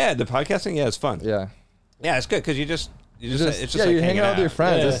 yeah, the podcasting, it's fun. Yeah. Yeah, it's good because you just it's just yeah, like you're hanging out with your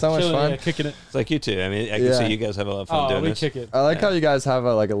friends. It's so much chilling, fun. yeah, kicking it. It's like you two. I mean, I can see you guys have a lot of fun doing we this. kick it. I like how you guys have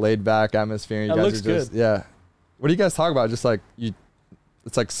a laid back atmosphere. And you That guys looks are just good. yeah. What do you guys talk about? Just like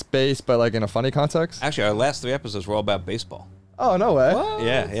it's like space, but like in a funny context. Actually, our last 3 episodes were all about baseball. Oh no way!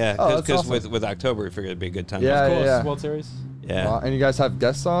 Yeah. Oh, that's Because awesome. with October, we figured it'd be a good time. Yeah, Of course, yeah. World Series. Yeah. Yeah. And you guys have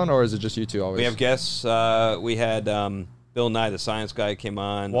guests on, or is it just you two always? We have guests. We had Bill Nye, the science guy, came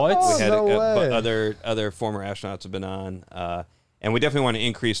on. What? We had No way. other former astronauts have been on. And we definitely want to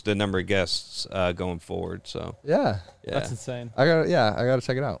increase the number of guests going forward. So Yeah. That's insane. I gotta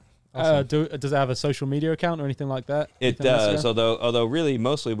check it out. Awesome. Does it have a social media account or anything like that? It Anything on does, Instagram? although really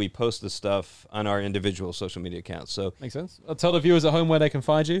mostly we post the stuff on our individual social media accounts. So Makes sense. I'll tell the viewers at home where they can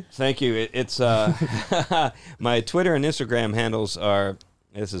find you. thank you. It's my Twitter and Instagram handles are.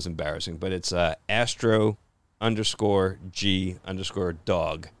 This is embarrassing, but it's astro_G_dog.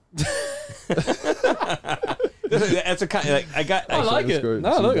 That's a kind. I like it. G-dog.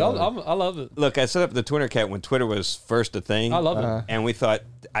 No, look, I love it. Look, I set up the Twitter account when Twitter was first a thing. I love it. And we thought,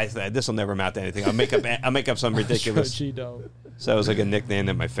 this will never amount to anything. I'll make up some ridiculous. G-Dog. So it was like a nickname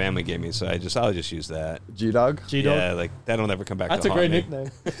that my family gave me. So I'll just use that. G-Dog. G-Dog. Yeah, like that'll never come back. That's to a great haunt me.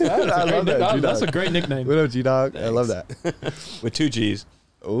 nickname. I love that. G-Dog. That's a great nickname. What up, G-Dog? I love that. With 2 G's.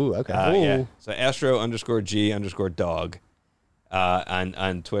 Oh, okay. Yeah. So astro_G_dog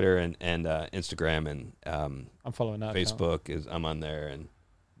on Twitter and Instagram and I'm following that. Facebook. I'm on there and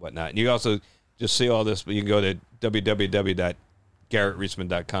whatnot. And you also just see all this, but you can go to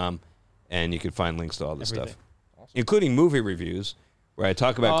www.garrettreisman.com and you can find links to all this stuff, including movie reviews where I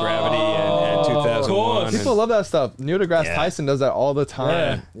talk about Gravity and 2001. People love that stuff. Neil deGrasse Tyson does that all the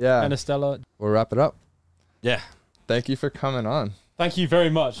time. Yeah. Interstellar. We'll wrap it up. Yeah. Thank you for coming on. Thank you very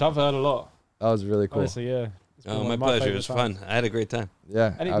much. I've heard a lot. That was really cool. Honestly, yeah. It's been Oh, one my of pleasure. It favorite was times. fun. I had a great time.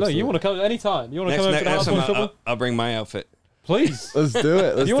 Yeah. Look, you want to come anytime. You want to come over to the house time watch football? I'll bring my outfit. Please. Let's do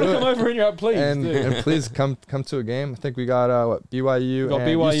it. Let's You want do to come it. over in your please? And, do. and please come to a game. I think we got BYU We've got and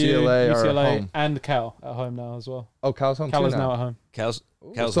BYU, UCLA, are UCLA, home. and Cal at home now as well. Oh, Cal's home Cal too is now now. at home. Cal's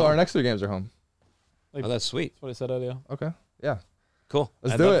So home. our next 3 games are home. Oh, that's sweet. That's what I said earlier. Okay. Yeah. Cool.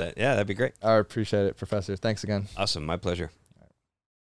 Let's I'd do love it. that. Yeah, that'd be great. I appreciate it, Professor. Thanks again. Awesome. My pleasure.